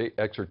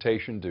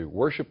exhortation to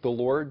worship the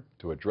Lord,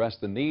 to address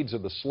the needs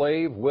of the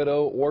slave,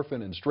 widow,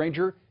 orphan, and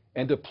stranger,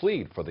 and to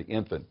plead for the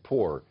infant,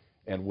 poor,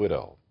 and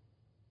widow.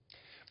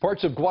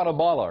 Parts of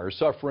Guatemala are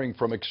suffering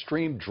from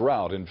extreme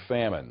drought and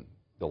famine.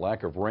 The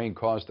lack of rain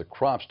caused the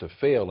crops to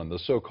fail in the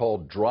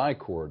so-called dry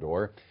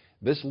corridor.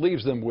 This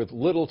leaves them with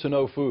little to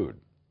no food.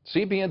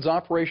 CBN's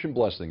Operation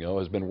Blessing, though,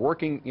 has been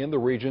working in the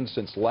region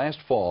since last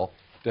fall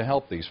to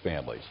help these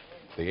families.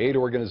 The aid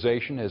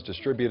organization has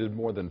distributed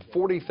more than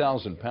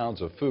 40,000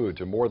 pounds of food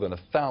to more than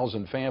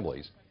 1,000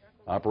 families.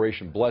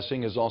 Operation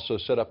Blessing has also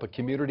set up a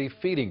community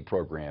feeding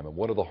program in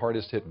one of the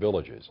hardest-hit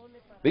villages.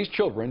 These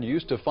children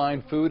used to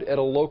find food at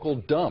a local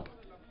dump,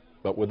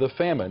 but with the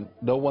famine,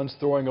 no one's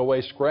throwing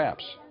away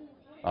scraps.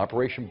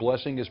 Operation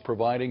Blessing is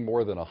providing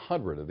more than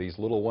 100 of these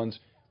little ones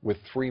with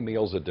 3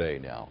 meals a day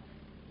now.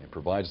 It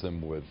provides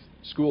them with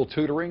school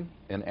tutoring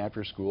and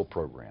after-school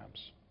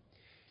programs.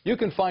 You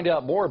can find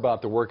out more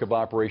about the work of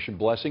Operation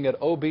Blessing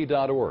at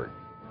ob.org.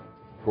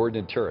 Gordon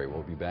and Terry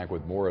will be back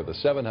with more of the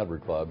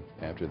 700 Club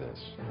after this.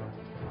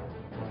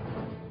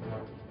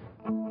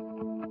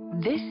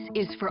 This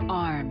is for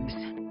arms.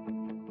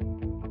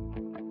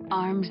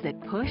 Arms that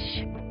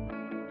push,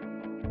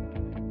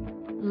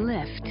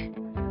 lift,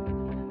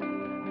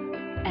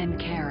 and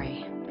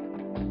carry.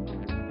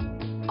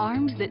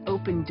 Arms that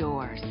open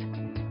doors,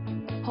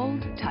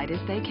 hold tight as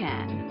they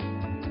can,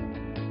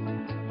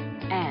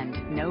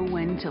 and know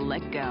when to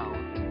let go.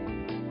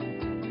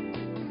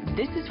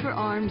 This is for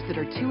arms that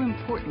are too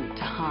important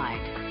to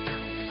hide.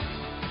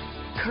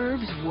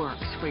 Curves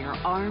works for your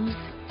arms,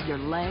 your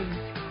legs,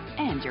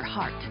 and your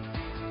heart.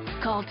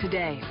 Call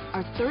today.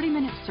 Our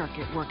 30-minute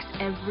circuit works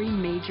every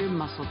major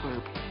muscle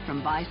group,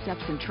 from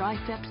biceps and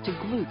triceps to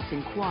glutes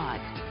and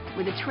quads,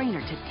 with a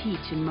trainer to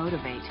teach and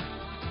motivate.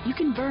 You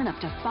can burn up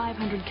to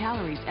 500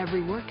 calories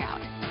every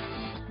workout.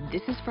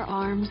 This is for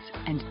arms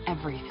and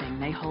everything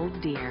they hold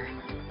dear.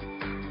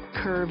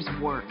 Curves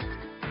works.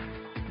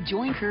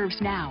 Join Curves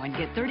now and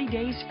get 30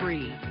 days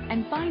free.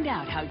 And find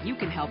out how you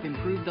can help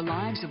improve the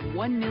lives of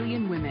 1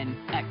 million women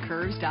at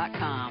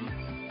Curves.com.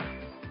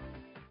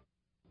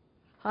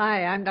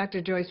 Hi, I'm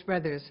Dr. Joyce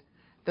Brothers.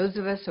 Those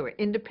of us who are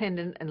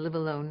independent and live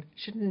alone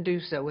shouldn't do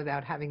so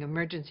without having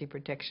emergency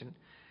protection.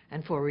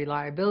 And for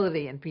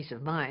reliability and peace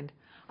of mind,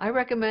 I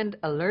recommend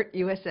Alert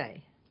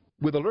USA.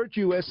 With Alert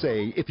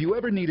USA, if you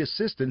ever need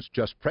assistance,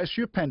 just press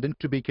your pendant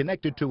to be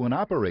connected to an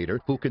operator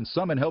who can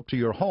summon help to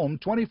your home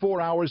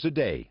 24 hours a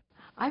day.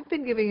 I've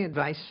been giving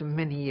advice for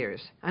many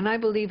years, and I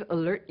believe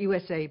Alert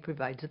USA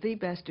provides the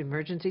best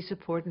emergency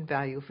support and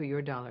value for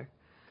your dollar.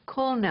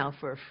 Call now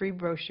for a free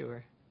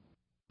brochure.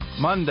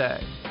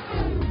 Monday.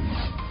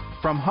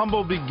 From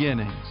humble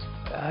beginnings.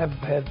 I've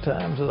had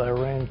times that I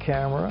ran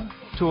camera.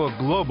 To a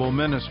global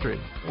ministry.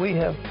 We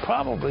have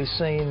probably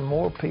seen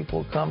more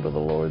people come to the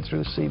Lord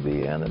through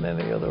CBN than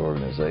any other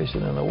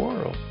organization in the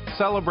world.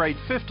 Celebrate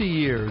 50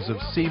 years of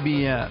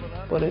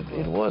CBN. But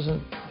it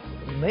wasn't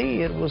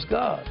me, it was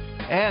God.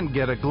 And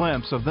get a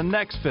glimpse of the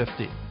next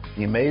 50.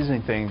 The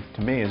amazing thing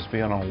to me is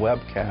being on a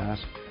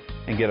webcast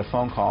and get a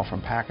phone call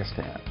from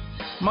Pakistan.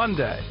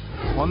 Monday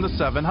on the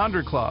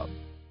 700 Club.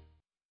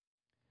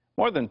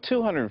 More than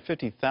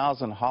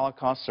 250,000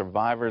 Holocaust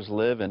survivors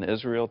live in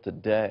Israel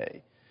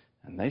today,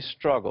 and they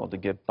struggle to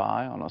get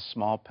by on a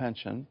small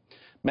pension.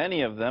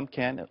 Many of them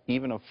can't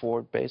even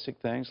afford basic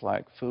things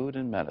like food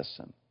and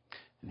medicine.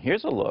 And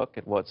here's a look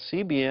at what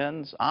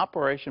CBN's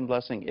Operation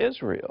Blessing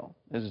Israel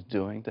is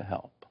doing to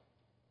help.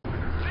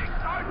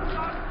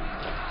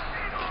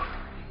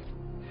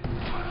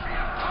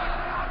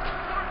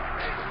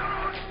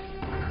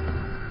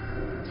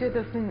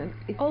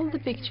 All the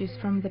pictures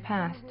from the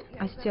past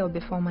are still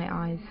before my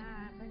eyes.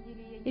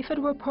 If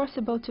it were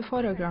possible to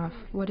photograph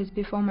what is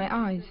before my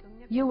eyes,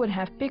 you would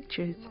have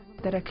pictures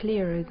that are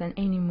clearer than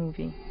any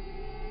movie.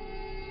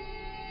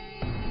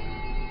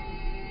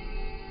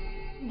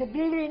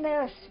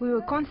 We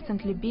were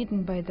constantly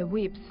beaten by the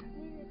whips.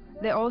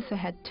 They also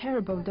had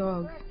terrible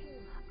dogs.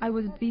 I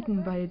was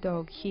beaten by a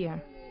dog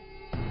here.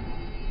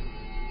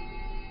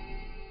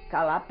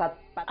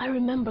 I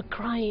remember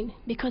crying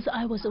because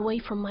I was away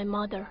from my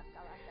mother.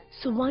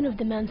 So one of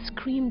the men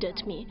screamed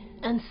at me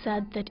and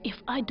said that if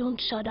I don't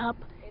shut up,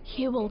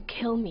 he will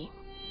kill me.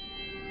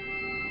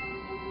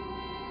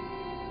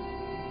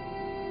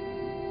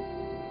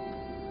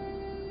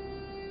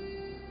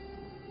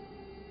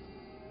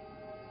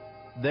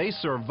 They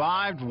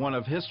survived one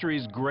of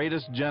history's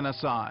greatest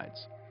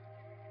genocides,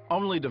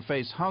 only to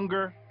face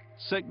hunger,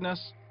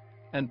 sickness,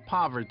 and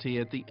poverty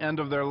at the end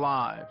of their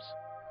lives.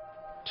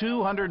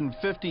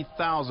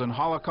 250,000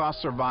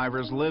 Holocaust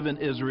survivors live in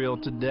Israel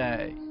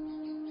today.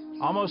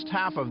 Almost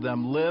half of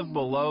them live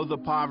below the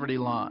poverty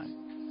line,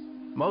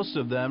 most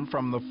of them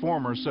from the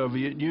former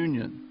Soviet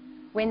Union.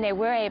 When they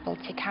were able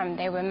to come,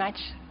 they were much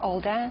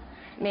older.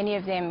 Many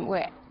of them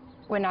were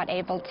not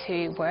able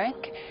to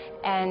work,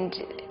 and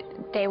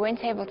they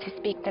weren't able to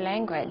speak the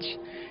language.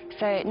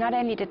 So not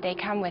only did they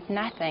come with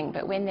nothing,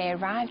 but when they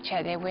arrived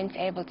here, they weren't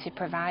able to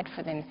provide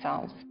for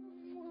themselves.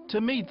 To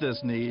meet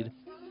this need,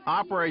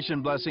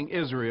 Operation Blessing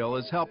Israel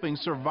is helping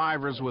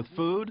survivors with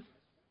food,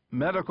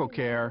 medical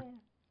care,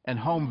 and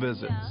home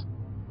visits.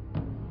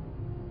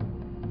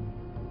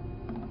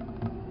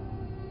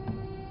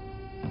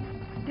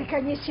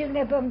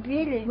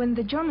 When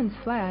the Germans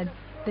fled,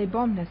 they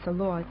bombed us a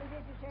lot.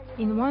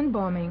 In one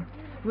bombing,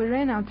 we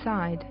ran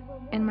outside,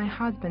 and my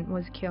husband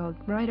was killed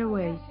right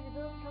away.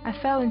 I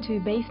fell into a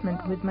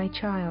basement with my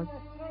child,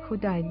 who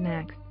died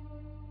next.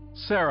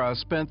 Sarah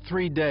spent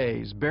 3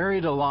 days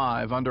buried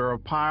alive under a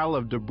pile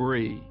of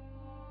debris.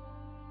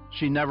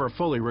 She never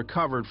fully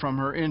recovered from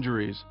her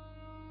injuries,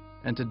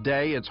 and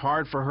today it's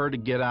hard for her to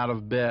get out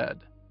of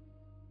bed.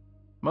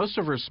 Most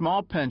of her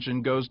small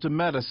pension goes to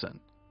medicine,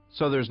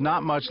 so there's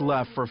not much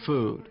left for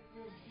food.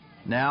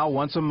 Now,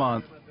 once a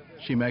month,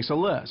 she makes a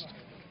list,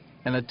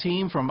 and a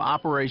team from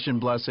Operation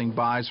Blessing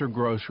buys her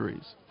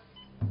groceries.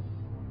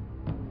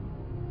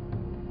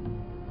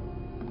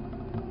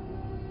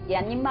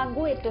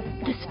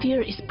 This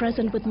fear is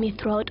present with me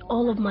throughout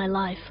all of my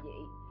life.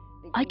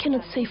 I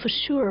cannot say for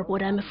sure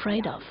what I'm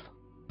afraid of.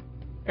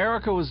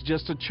 Erica was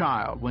just a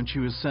child when she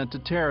was sent to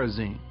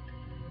Terezin.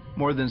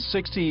 More than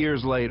 60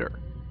 years later,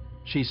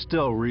 she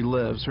still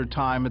relives her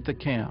time at the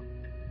camp.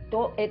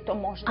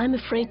 I'm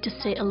afraid to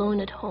stay alone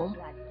at home.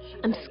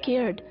 I'm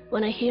scared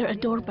when I hear a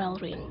doorbell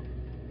ring.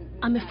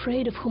 I'm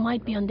afraid of who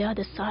might be on the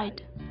other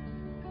side.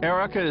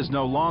 Erica is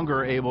no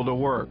longer able to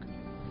work,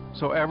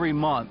 so every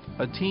month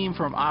a team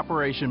from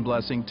Operation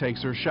Blessing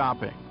takes her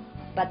shopping.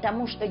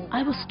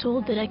 I was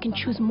told that I can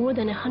choose more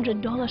than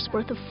 $100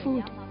 worth of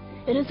food.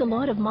 It is a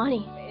lot of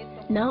money.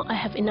 Now I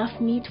have enough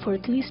meat for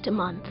at least a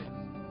month.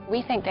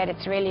 We think that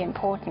it's really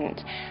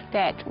important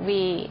that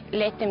we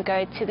let them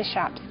go to the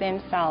shops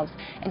themselves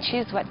and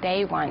choose what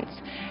they want.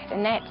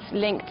 And that's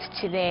linked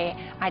to their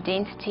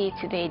identity,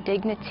 to their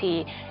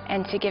dignity,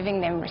 and to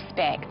giving them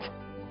respect.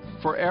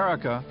 For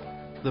Erica,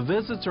 the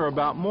visits are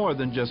about more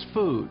than just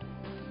food.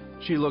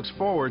 She looks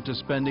forward to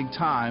spending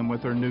time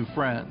with her new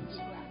friends.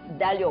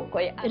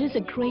 It is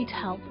a great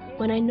help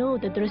when I know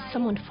that there is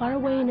someone far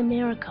away in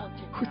America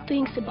who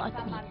thinks about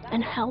me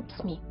and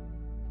helps me.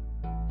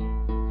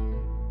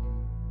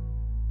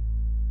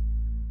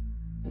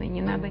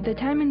 The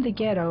time in the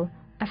ghetto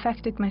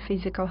affected my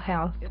physical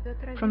health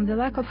from the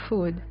lack of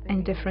food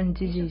and different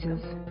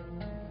diseases.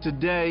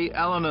 Today,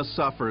 Elena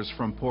suffers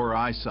from poor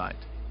eyesight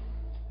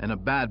and a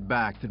bad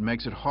back that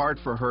makes it hard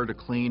for her to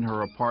clean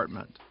her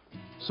apartment.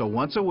 So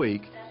once a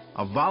week,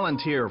 a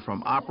volunteer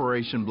from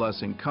Operation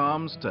Blessing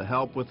comes to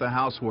help with the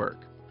housework.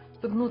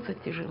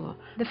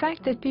 The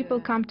fact that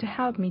people come to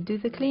help me do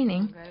the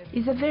cleaning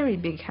is a very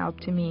big help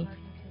to me.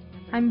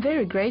 I'm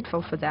very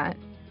grateful for that.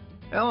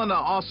 Elena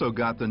also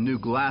got the new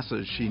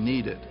glasses she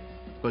needed,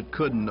 but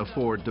couldn't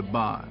afford to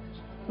buy.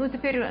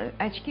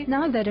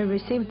 Now that I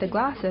received the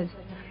glasses,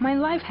 my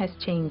life has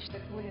changed.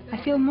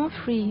 I feel more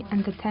free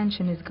and the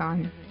tension is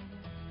gone.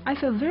 I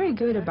feel very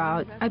good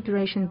about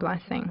Operation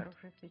Blessing.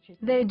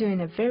 They're doing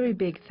a very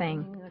big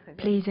thing,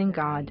 pleasing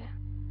God.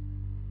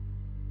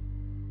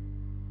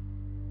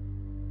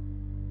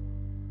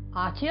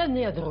 I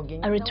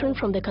returned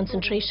from the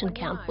concentration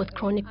camp with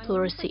chronic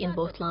pleurisy in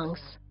both lungs.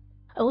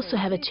 I also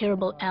have a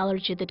terrible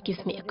allergy that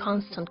gives me a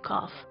constant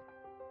cough.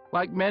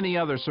 Like many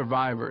other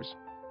survivors,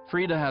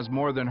 Frida has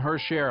more than her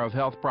share of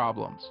health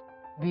problems.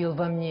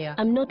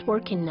 I'm not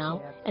working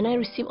now, and I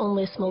receive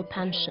only a small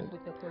pension.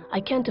 I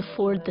can't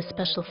afford the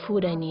special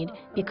food I need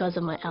because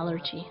of my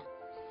allergy.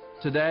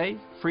 Today,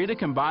 Frida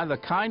can buy the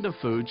kind of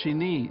food she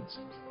needs,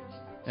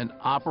 and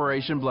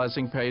Operation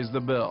Blessing pays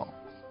the bill.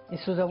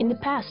 In the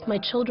past, my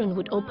children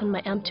would open my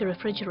empty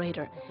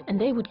refrigerator,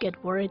 and they would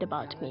get worried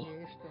about me.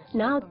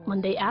 Now, when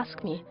they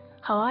ask me,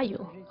 "How are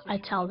you?" I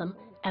tell them,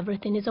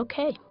 "Everything is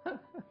okay."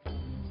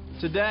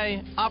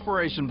 Today,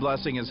 Operation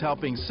Blessing is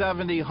helping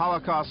 70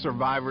 Holocaust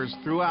survivors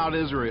throughout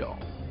Israel,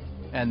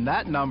 and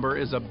that number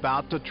is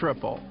about to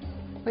triple.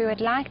 We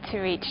would like to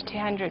reach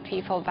 200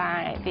 people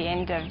by the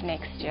end of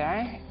next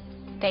year.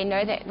 They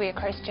know that we're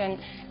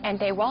Christian and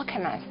they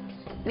welcome us.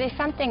 There's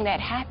something that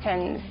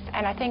happens,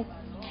 and I think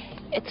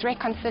it's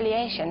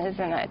reconciliation,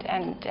 isn't it?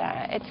 And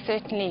it's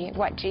certainly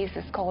what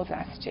Jesus calls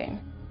us to.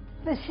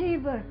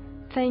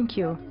 Thank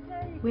you.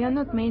 We are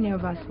not many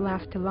of us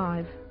left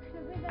alive.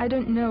 I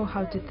don't know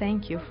how to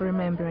thank you for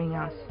remembering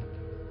us.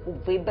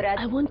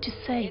 I want to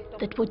say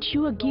that what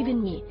you are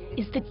giving me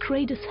is the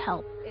greatest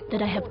help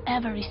that I have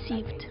ever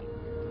received.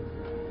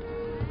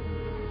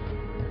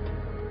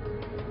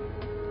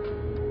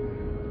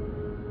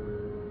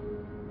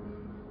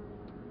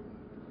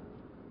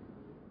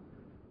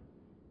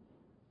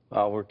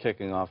 We're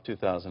kicking off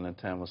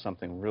 2010 with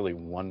something really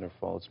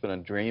wonderful. It's been a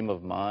dream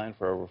of mine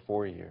for over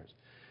 4 years.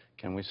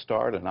 Can we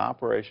start an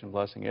Operation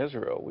Blessing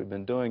Israel? We've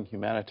been doing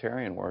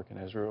humanitarian work in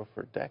Israel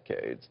for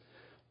decades,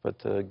 but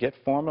to get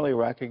formally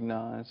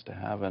recognized, to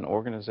have an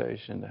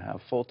organization, to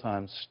have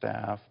full-time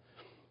staff,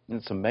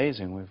 it's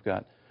amazing. We've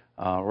got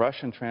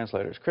Russian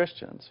translators,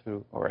 Christians,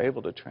 who are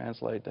able to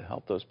translate to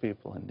help those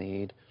people in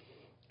need.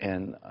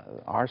 And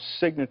our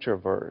signature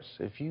verse,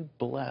 if you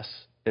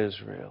bless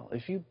Israel,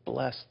 if you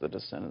bless the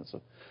descendants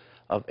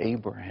of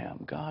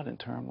Abraham, God in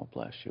turn will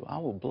bless you. I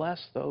will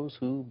bless those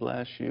who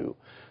bless you.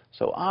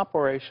 So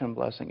Operation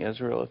Blessing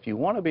Israel, if you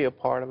want to be a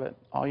part of it,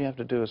 all you have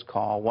to do is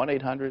call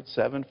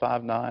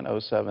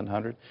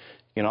 1-800-759-0700. You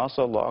can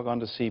also log on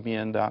to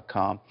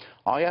cbn.com.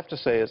 All you have to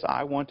say is,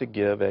 I want to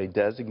give a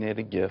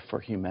designated gift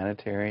for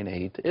humanitarian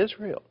aid to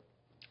Israel.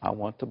 I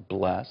want to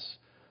bless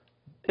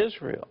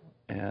Israel.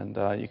 And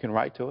you can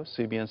write to us,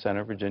 CBN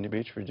Center, Virginia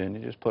Beach, Virginia.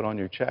 Just put on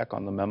your check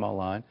on the memo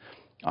line,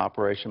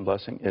 Operation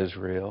Blessing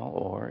Israel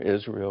or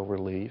Israel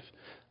Relief.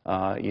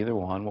 Either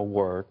one will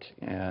work.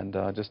 And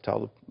just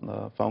tell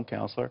the phone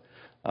counselor,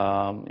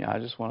 I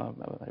just want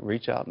to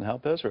reach out and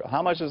help Israel.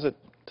 How much is it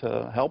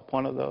to help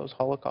one of those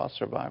Holocaust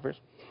survivors?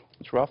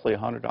 It's roughly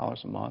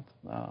 $100 a month.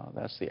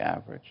 That's the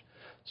average.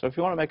 So if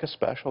you want to make a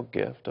special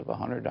gift of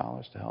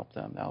 $100 to help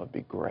them, that would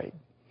be great.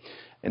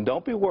 And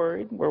don't be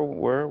worried.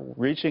 We're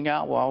reaching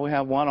out. While we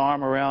have one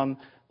arm around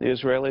the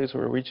Israelis,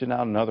 we're reaching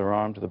out another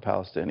arm to the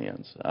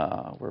Palestinians.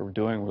 We're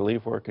doing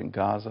relief work in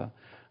Gaza.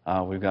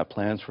 We've got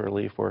plans for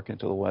relief work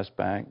into the West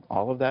Bank.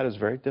 All of that is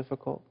very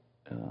difficult.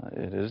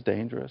 It is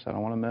dangerous. I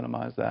don't want to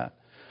minimize that.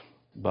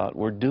 But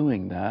we're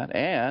doing that.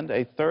 And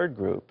a third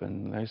group,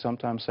 and they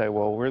sometimes say,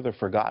 well, we're the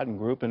forgotten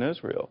group in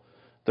Israel.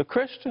 The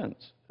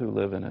Christians who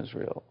live in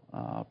Israel,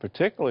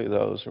 particularly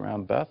those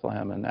around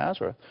Bethlehem and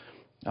Nazareth,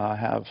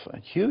 have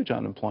huge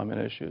unemployment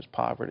issues,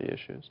 poverty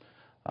issues.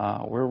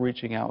 We're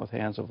reaching out with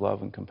hands of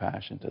love and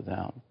compassion to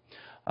them.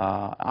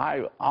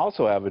 I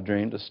also have a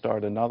dream to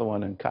start another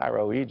one in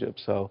Cairo, Egypt,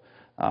 so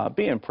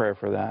be in prayer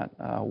for that.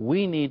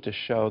 We need to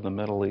show the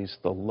Middle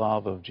East the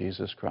love of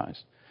Jesus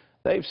Christ.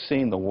 They've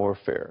seen the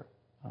warfare.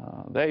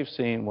 They've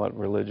seen what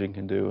religion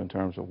can do in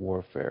terms of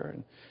warfare,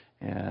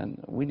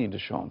 and we need to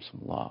show them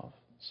some love.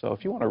 So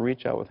if you want to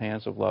reach out with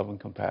hands of love and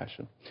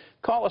compassion,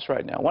 call us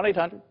right now,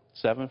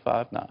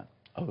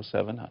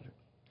 1-800-759-0700.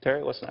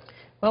 Terry, what's next?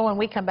 Well, when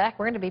we come back,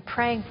 we're going to be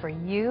praying for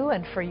you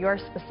and for your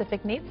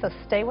specific needs, so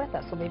stay with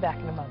us. We'll be back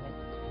in a moment.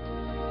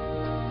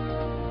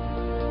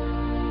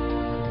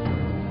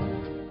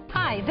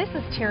 Hi, Hi, this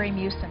is Terry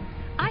Mewson.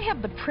 I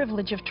have the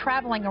privilege of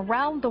traveling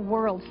around the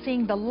world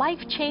seeing the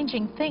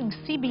life-changing things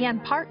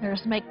CBN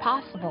partners make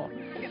possible.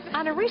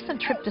 On a recent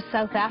trip to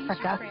South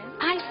Africa,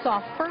 I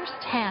saw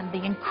firsthand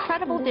the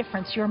incredible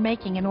difference you're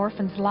making in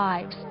orphans'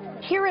 lives.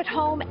 Here at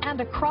home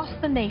and across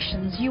the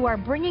nations, you are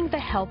bringing the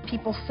help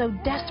people so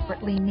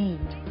desperately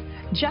need.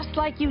 Just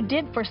like you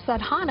did for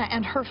Sadhana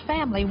and her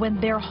family when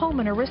their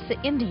home in Orissa,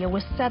 India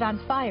was set on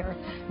fire,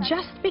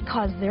 just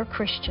because they're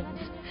Christians.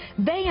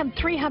 They and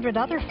 300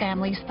 other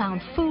families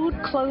found food,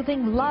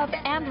 clothing, love,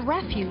 and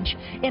refuge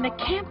in a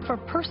camp for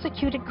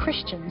persecuted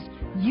Christians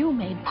you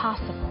made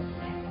possible.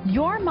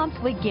 Your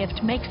monthly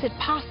gift makes it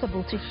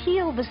possible to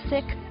heal the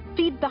sick,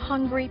 feed the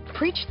hungry,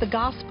 preach the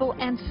gospel,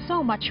 and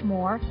so much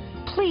more.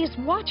 Please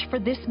watch for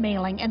this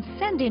mailing and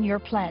send in your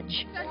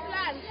pledge.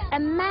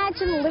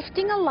 Imagine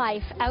lifting a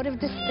life out of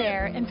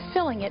despair and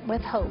filling it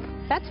with hope.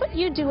 That's what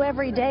you do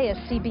every day as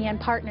CBN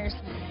partners,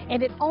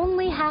 and it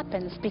only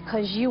happens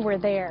because you were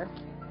there.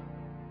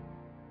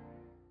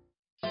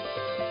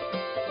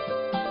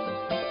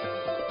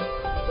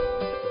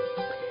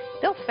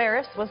 Bill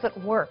Ferris was at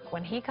work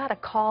when he got a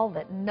call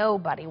that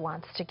nobody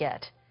wants to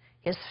get.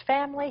 His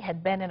family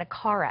had been in a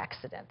car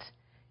accident.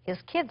 His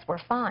kids were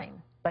fine,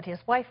 but his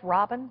wife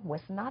Robin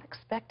was not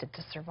expected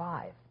to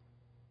survive.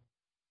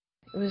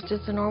 It was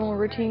just a normal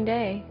routine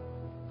day,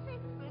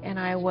 and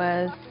I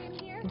was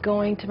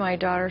going to my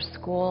daughter's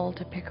school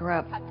to pick her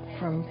up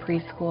from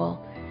preschool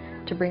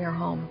to bring her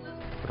home.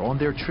 But on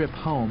their trip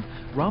home,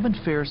 Robin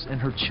Ferris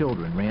and her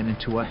children ran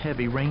into a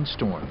heavy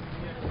rainstorm.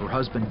 Her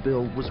husband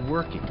Bill was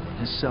working when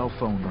his cell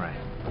phone rang.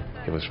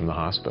 It was from the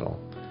hospital,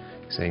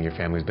 saying your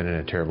family's been in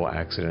a terrible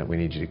accident. We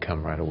need you to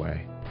come right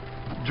away.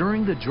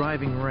 During the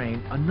driving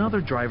rain,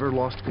 another driver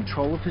lost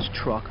control of his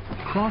truck,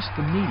 crossed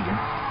the median,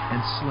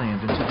 and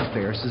slammed into the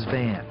Ferris'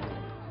 van.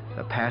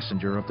 The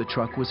passenger of the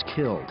truck was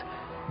killed.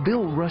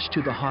 Bill rushed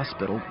to the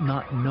hospital,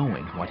 not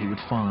knowing what he would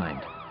find.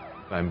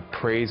 I'm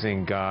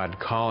praising God,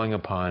 calling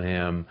upon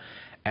Him,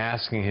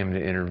 asking Him to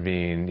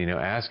intervene,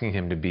 asking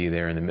Him to be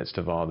there in the midst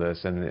of all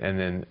this. And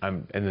then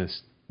I'm in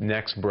this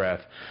next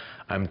breath,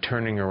 I'm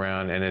turning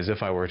around, and as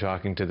if I were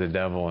talking to the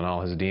devil and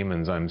all his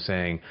demons, I'm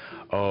saying,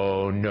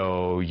 "Oh,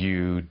 no,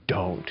 you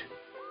don't."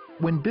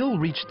 When Bill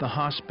reached the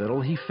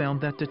hospital, he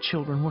found that the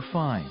children were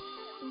fine.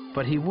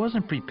 But he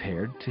wasn't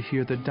prepared to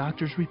hear the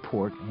doctor's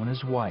report on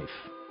his wife.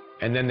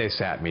 And then they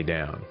sat me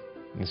down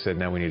and said,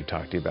 "Now we need to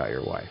talk to you about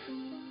your wife."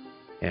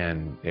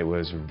 And it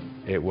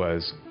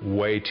was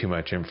way too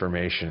much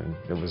information.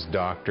 It was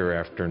doctor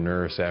after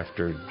nurse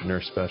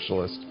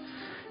specialist,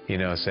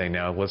 saying,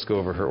 "Now let's go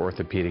over her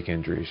orthopedic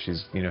injuries."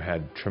 She's,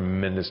 had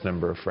tremendous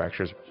number of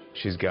fractures.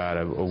 She's got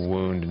a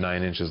wound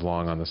 9 inches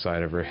long on the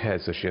side of her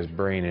head, so she has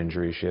brain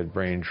injury, she had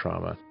brain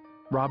trauma.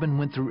 Robin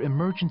went through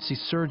emergency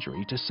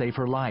surgery to save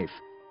her life.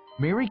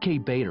 Mary Kay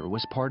Bader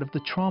was part of the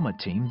trauma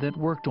team that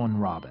worked on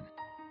Robin.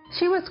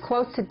 She was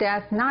close to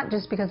death, not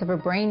just because of her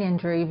brain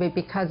injury, but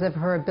because of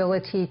her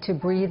ability to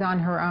breathe on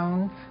her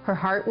own. Her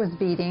heart was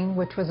beating,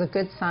 which was a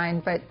good sign,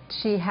 but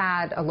she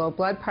had a low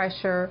blood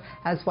pressure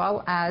as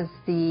well as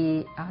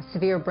the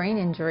severe brain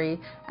injury,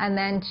 and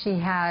then she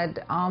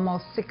had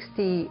almost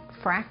 60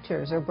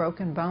 fractures or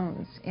broken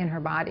bones in her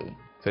body.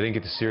 So I didn't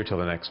get to see her till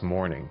the next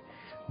morning.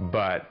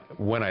 But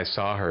when I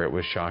saw her, it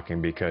was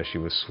shocking because she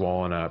was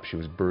swollen up, she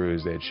was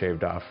bruised, they had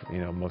shaved off,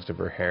 most of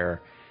her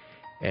hair.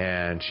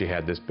 And she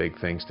had this big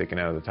thing sticking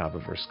out of the top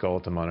of her skull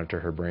to monitor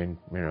her brain,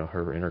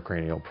 her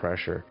intracranial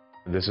pressure.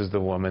 This is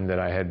the woman that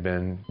I had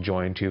been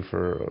joined to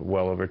for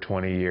well over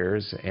 20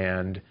 years,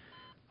 and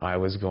I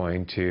was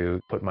going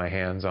to put my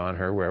hands on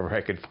her wherever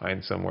I could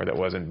find somewhere that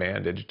wasn't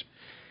bandaged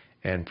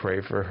and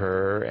pray for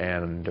her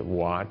and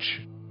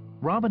watch.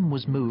 Robin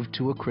was moved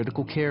to a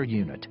critical care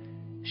unit.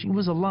 She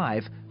was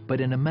alive, but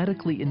in a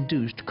medically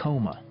induced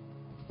coma.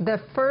 The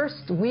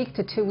first week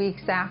to 2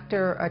 weeks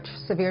after a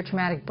severe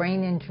traumatic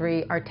brain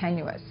injury are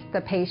tenuous.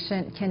 The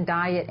patient can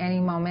die at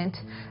any moment,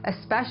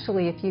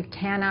 especially if you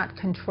cannot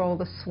control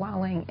the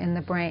swelling in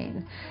the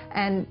brain.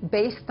 And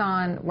based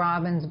on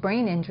Robin's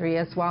brain injury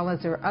as well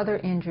as her other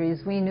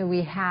injuries, we knew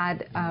we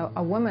had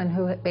a woman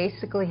who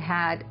basically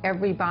had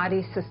every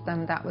body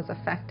system that was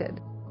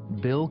affected.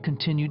 Bill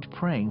continued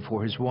praying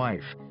for his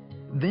wife.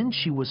 Then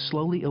she was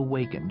slowly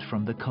awakened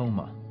from the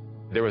coma.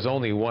 There was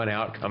only one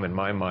outcome in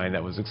my mind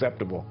that was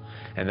acceptable,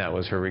 and that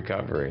was her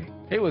recovery.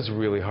 It was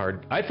really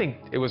hard. I think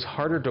it was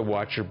harder to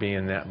watch her be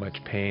in that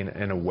much pain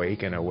and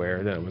awake and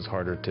aware than it was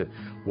harder to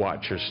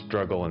watch her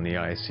struggle in the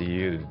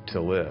ICU to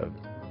live.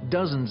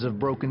 Dozens of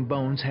broken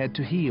bones had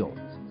to heal.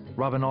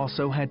 Robin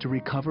also had to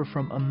recover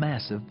from a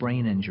massive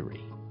brain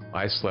injury.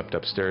 I slept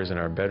upstairs in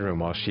our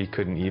bedroom while she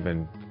couldn't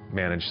even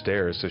manage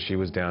stairs, so she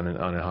was down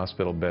on a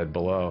hospital bed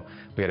below.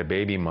 We had a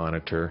baby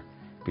monitor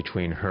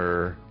between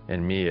her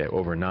and me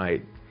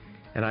overnight,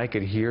 and I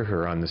could hear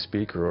her on the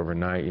speaker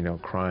overnight,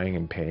 crying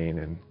in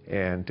pain,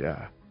 and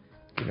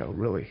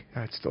really,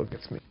 it still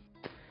gets me.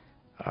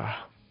 It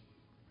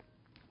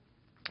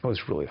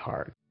was really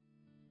hard.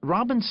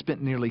 Robin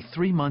spent nearly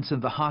 3 months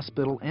in the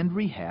hospital and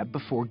rehab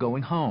before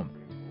going home.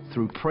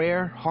 Through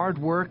prayer, hard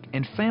work,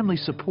 and family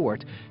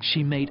support,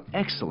 she made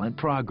excellent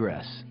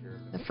progress.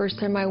 The first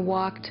time I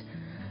walked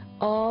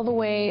all the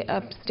way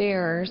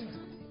upstairs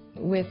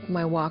with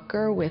my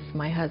walker, with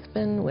my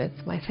husband, with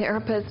my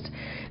therapist,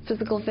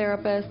 physical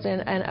therapist,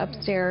 and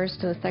upstairs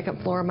to the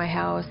second floor of my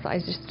house, I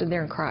just stood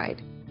there and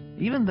cried.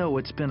 Even though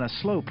it's been a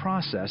slow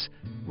process,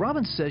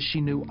 Robin says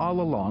she knew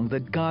all along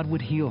that God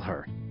would heal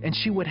her and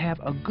she would have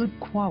a good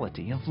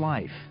quality of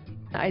life.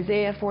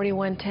 Isaiah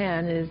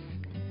 41:10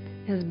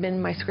 has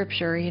been my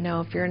scripture. You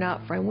know, if you're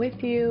not, for I'm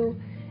with you,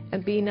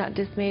 and be not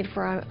dismayed,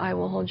 for I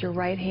will hold your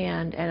right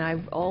hand. And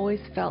I've always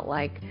felt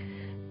like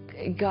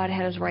God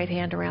had his right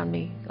hand around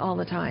me all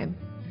the time.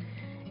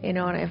 You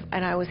know,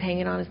 and I was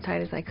hanging on as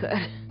tight as I could.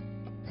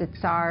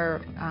 It's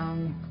our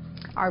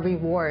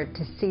reward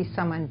to see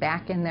someone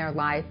back in their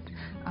life,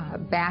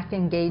 back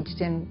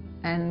engaged in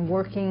and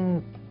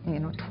working, you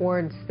know,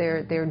 towards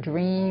their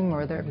dream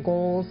or their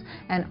goals,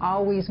 and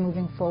always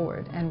moving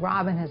forward. And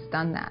Robin has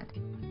done that.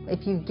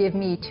 If you give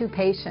me two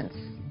patients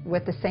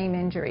with the same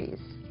injuries,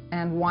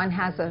 and one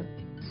has a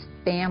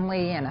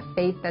family and a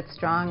faith that's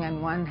strong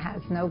and one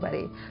has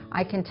nobody,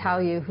 I can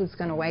tell you who's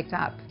going to wake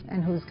up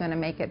and who's going to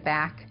make it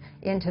back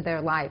into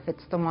their life.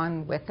 It's the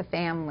one with the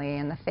family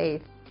and the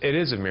faith. It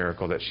is a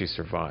miracle that she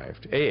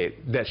survived. A,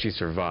 that she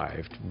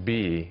survived.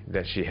 B,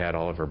 that she had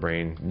all of her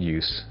brain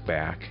use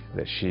back,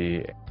 that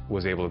she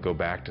was able to go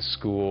back to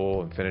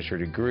school and finish her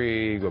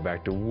degree, go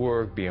back to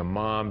work, be a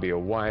mom, be a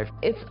wife.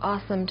 It's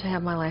awesome to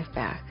have my life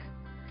back.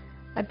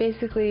 I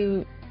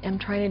basically am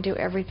trying to do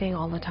everything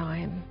all the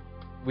time.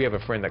 We have a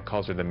friend that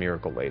calls her the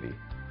Miracle Lady.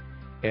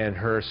 And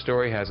her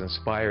story has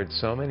inspired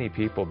so many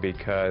people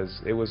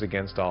because it was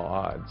against all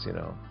odds, you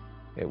know.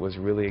 It was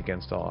really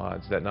against all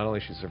odds that not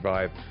only she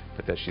survived,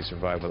 but that she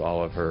survived with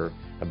all of her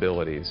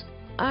abilities.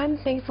 I'm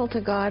thankful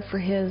to God for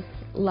his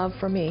love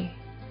for me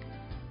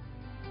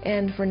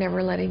and for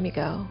never letting me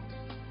go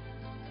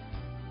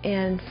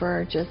and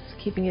for just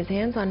keeping his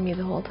hands on me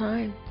the whole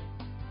time.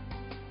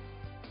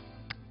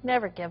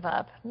 Never give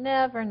up.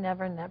 Never,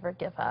 never, never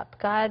give up.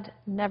 God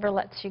never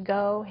lets you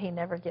go. He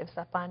never gives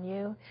up on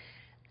you.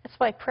 That's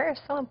why prayer is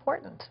so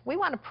important. We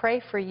want to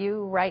pray for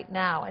you right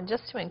now. And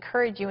just to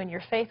encourage you in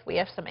your faith, we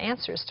have some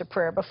answers to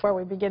prayer before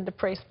we begin to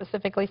pray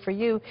specifically for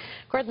you.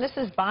 Gordon, this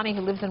is Bonnie,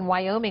 who lives in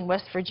Wyoming,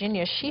 West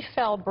Virginia. She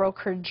fell, broke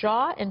her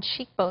jaw and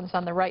cheekbones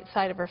on the right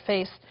side of her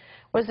face,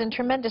 was in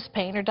tremendous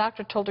pain. Her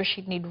doctor told her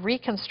she'd need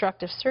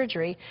reconstructive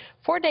surgery.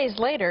 4 days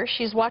later,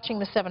 she's watching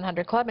the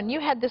 700 Club, and you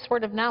had this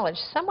word of knowledge.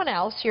 Someone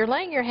else, you're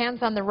laying your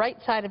hands on the right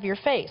side of your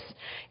face.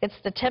 It's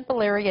the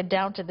temple area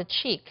down to the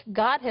cheek.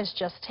 God has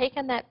just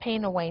taken that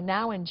pain away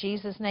now in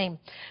Jesus' name.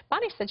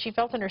 Bonnie said she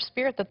felt in her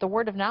spirit that the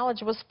word of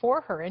knowledge was for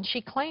her, and she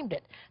claimed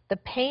it. The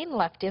pain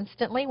left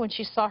instantly when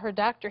she saw her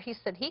doctor. He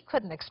said he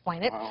couldn't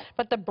explain it,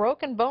 but the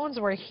broken bones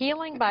were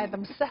healing by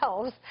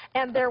themselves,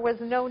 and there was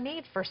no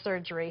need for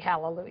surgery.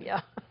 Hallelujah.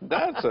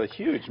 That's a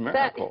huge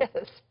miracle.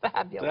 That is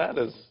fabulous. That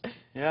is,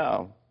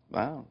 yeah.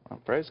 Wow.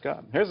 Praise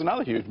God. Here's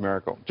another huge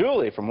miracle.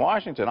 Julie from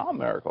Washington. All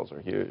miracles are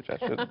huge. I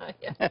shouldn't.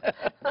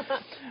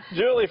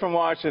 Julie from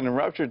Washington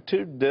ruptured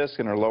 2 discs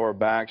in her lower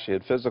back. She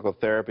had physical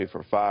therapy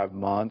for 5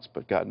 months,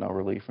 but got no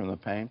relief from the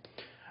pain.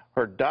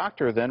 Her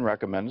doctor then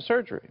recommended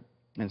surgery.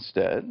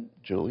 Instead,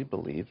 Julie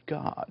believed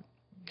God.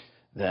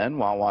 Then,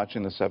 while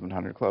watching the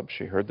 700 Club,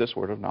 she heard this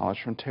word of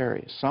knowledge from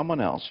Terry.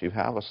 Someone else, you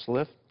have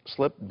a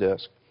slipped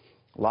disc.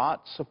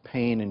 Lots of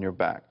pain in your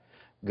back.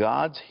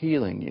 God's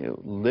healing you,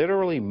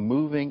 literally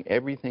moving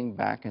everything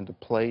back into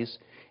place,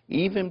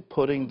 even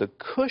putting the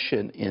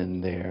cushion in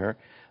there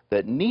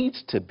that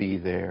needs to be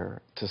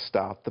there to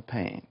stop the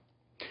pain.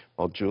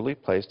 Well, Julie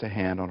placed a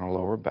hand on her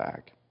lower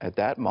back. At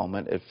that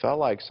moment, it felt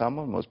like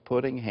someone was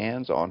putting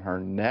hands on her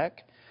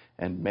neck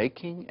and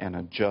making an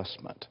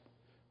adjustment.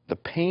 The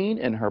pain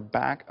in her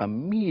back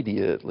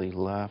immediately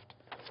left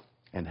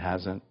and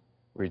hasn't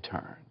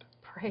returned.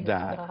 Praise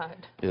that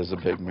God. Is a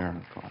big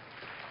miracle.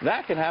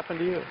 That can happen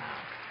to you.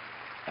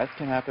 That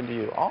can happen to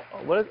you.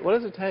 What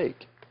does it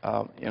take?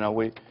 You know,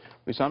 we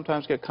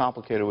sometimes get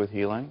complicated with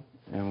healing,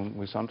 and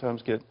we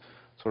sometimes get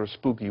sort of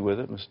spooky with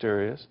it,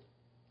 mysterious.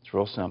 It's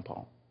real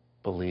simple.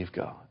 Believe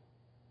God.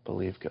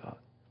 Believe God.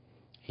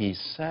 He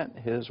sent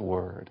his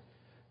word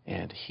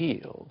and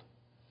healed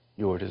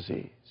your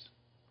disease.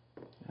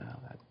 You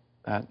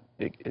know,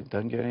 it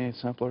doesn't get any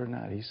simpler than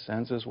that. He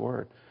sends his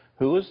word.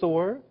 Who is the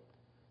word?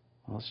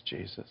 Well, it's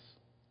Jesus.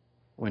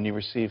 When you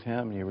receive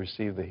him, you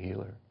receive the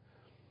healer.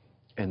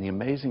 And the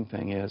amazing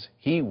thing is,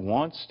 he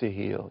wants to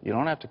heal. You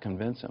don't have to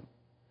convince him.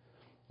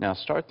 Now,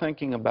 start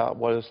thinking about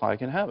what it's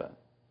like in heaven.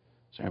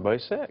 Is anybody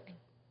sick?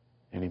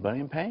 Anybody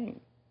in pain?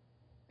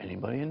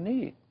 Anybody in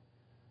need?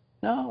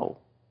 No.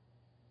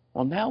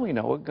 Well, now we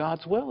know what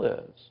God's will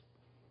is.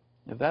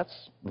 If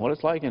that's what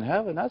it's like in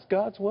heaven, that's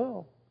God's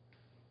will.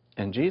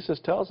 And Jesus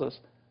tells us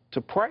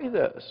to pray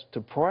this,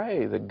 to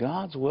pray that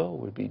God's will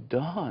would be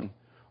done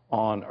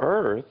on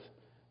earth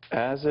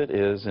as it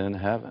is in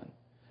heaven.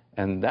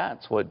 And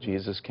that's what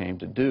Jesus came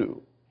to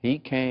do. He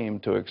came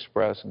to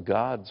express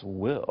God's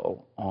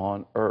will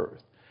on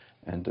earth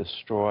and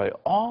destroy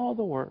all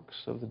the works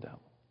of the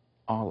devil.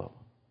 All of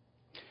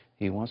them.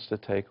 He wants to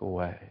take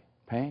away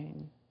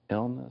pain,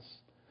 illness,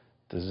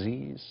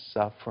 disease,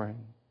 suffering,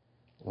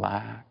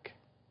 lack.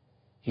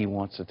 He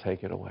wants to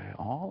take it away,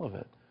 all of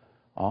it.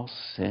 All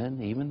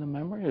sin, even the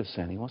memory of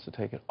sin. He wants to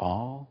take it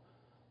all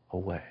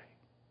away.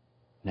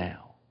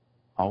 Now,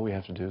 all we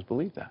have to do is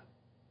believe that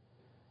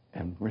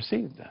and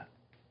receive that.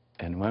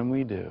 And when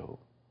we do,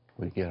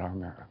 we get our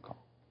miracle.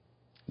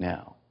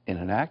 Now, in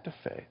an act of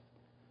faith,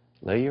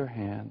 lay your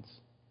hands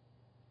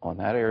on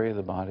that area of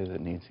the body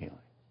that needs healing.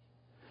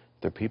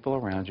 If there are people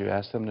around you,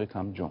 ask them to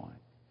come join.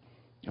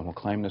 And we'll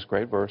claim this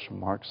great verse from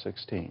Mark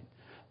 16.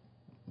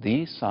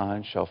 These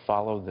signs shall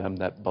follow them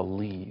that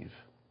believe.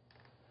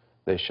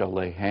 They shall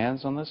lay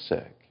hands on the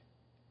sick,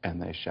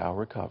 and they shall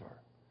recover.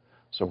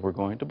 So we're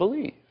going to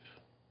believe.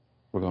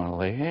 We're going to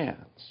lay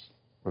hands.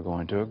 We're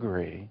going to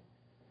agree.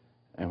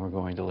 And we're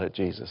going to let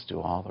Jesus do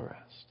all the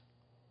rest.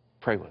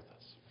 Pray with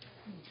us.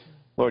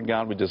 Lord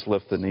God, we just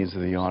lift the needs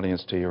of the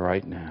audience to you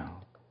right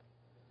now.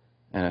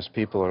 And as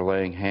people are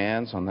laying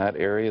hands on that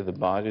area of the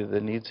body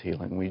that needs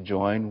healing, we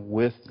join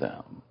with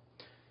them.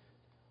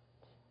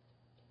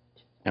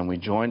 And we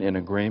join in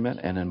agreement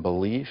and in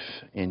belief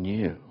in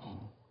you.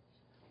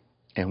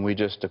 And we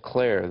just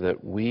declare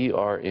that we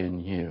are in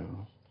you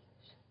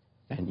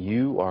and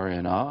you are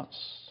in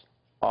us.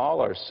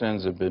 All our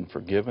sins have been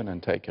forgiven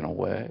and taken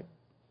away.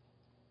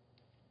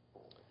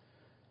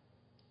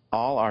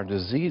 All our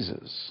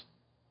diseases,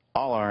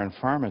 all our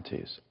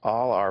infirmities,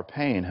 all our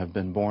pain have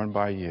been borne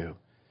by you.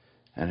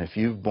 And if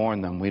you've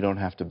borne them, we don't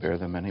have to bear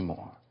them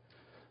anymore.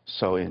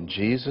 So in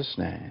Jesus'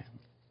 name,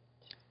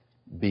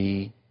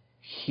 be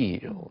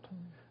healed.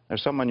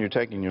 There's someone, you're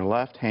taking your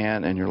left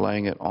hand and you're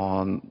laying it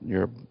on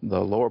the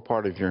lower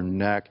part of your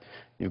neck.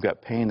 You've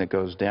got pain that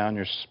goes down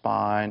your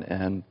spine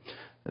and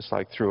it's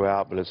like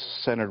throughout, but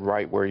it's centered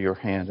right where your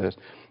hand is.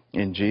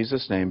 In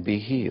Jesus' name, be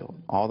healed.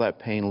 All that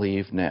pain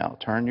leave now.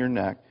 Turn your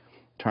neck,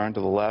 turn to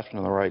the left and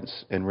to the right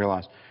and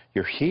realize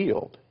you're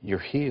healed. You're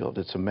healed.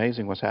 It's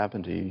amazing what's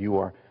happened to you. You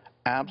are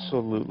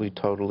absolutely,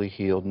 totally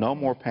healed. No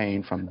more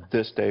pain from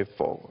this day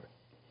forward.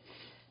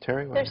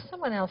 Terry? There's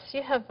someone else.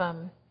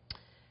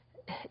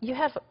 You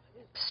have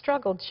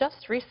struggled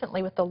just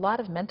recently with a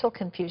lot of mental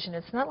confusion.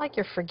 It's not like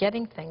you're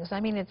forgetting things. I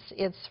mean,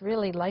 it's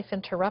really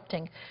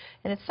life-interrupting.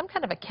 And it's some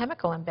kind of a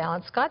chemical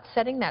imbalance. God's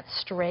setting that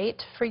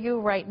straight for you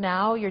right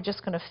now. You're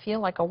just going to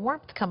feel like a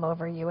warmth come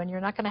over you, and you're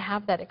not going to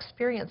have that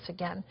experience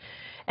again.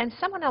 And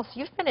someone else,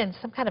 you've been in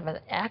some kind of an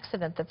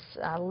accident that's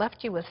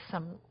left you with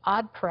some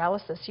odd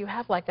paralysis. You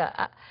have like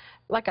a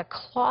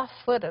claw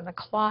foot and a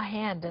claw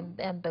hand,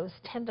 and those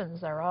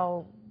tendons are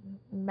all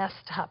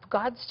messed up.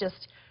 God's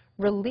just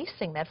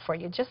releasing that for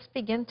you. Just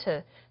begin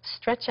to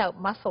stretch out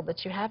muscle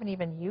that you haven't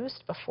even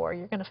used before.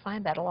 You're going to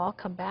find that it'll all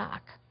come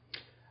back.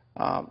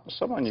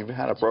 Someone, you've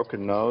had a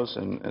broken nose,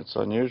 and it's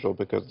unusual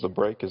because the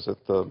break is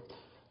at the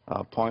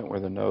point where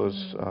the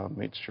nose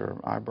meets your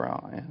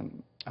eyebrow,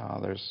 and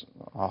there's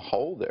a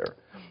hole there.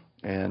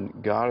 And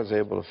God is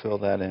able to fill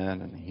that in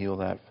and heal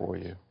that for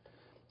you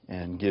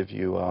and give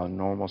you a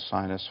normal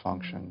sinus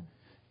function.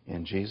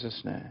 In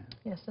Jesus' name.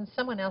 Yes, and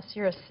someone else,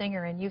 you're a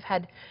singer, and you've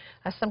had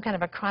some kind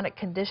of a chronic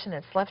condition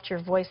that's left your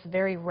voice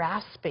very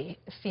raspy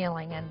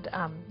feeling, and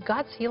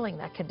God's healing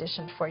that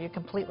condition for you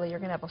completely. You're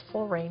going to have a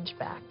full range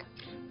back.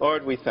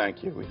 Lord, we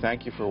thank you. We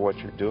thank you for what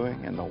you're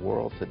doing in the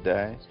world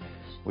today.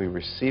 We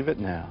receive it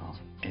now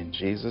in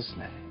Jesus'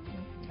 name.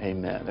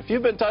 Amen. If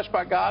you've been touched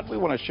by God, we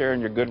want to share in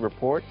your good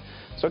report.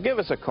 So give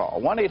us a call,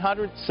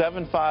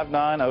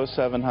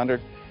 1-800-759-0700.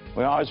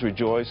 We always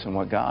rejoice in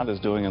what God is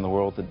doing in the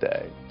world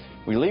today.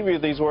 We leave you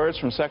these words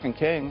from 2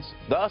 Kings.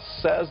 Thus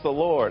says the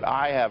Lord,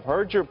 I have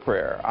heard your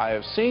prayer. I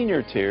have seen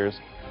your tears.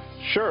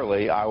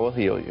 Surely I will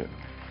heal you.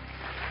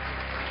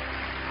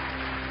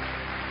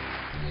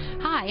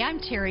 Hi, I'm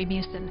Terry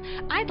Meeuwsen.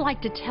 I'd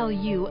like to tell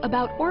you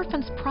about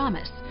Orphan's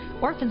Promise.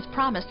 Orphan's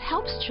Promise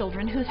helps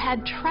children who've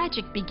had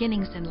tragic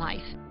beginnings in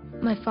life.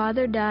 My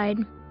father died,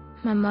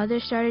 my mother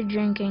started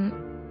drinking,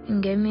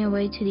 and gave me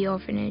away to the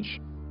orphanage.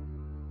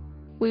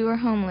 We were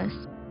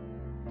homeless,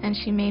 and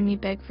she made me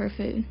beg for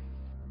food.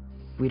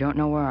 We don't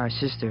know where our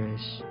sister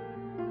is.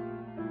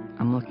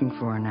 I'm looking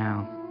for her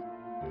now.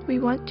 We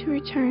want to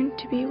return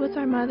to be with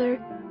our mother,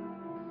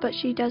 but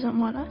she doesn't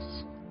want us.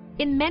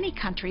 In many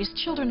countries,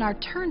 children are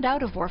turned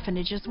out of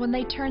orphanages when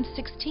they turn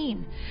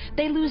 16.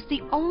 They lose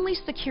the only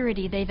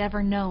security they've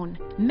ever known.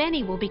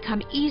 Many will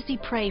become easy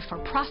prey for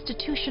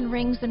prostitution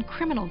rings and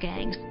criminal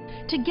gangs.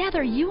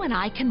 Together, you and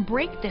I can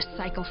break this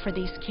cycle for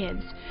these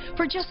kids.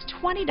 For just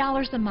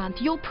 $20 a month,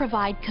 you'll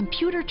provide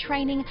computer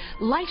training,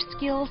 life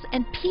skills,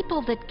 and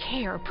people that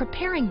care,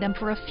 preparing them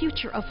for a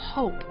future of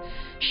hope.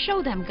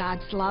 Show them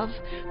God's love.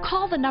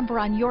 Call the number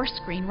on your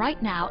screen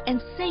right now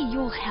and say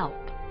you'll help.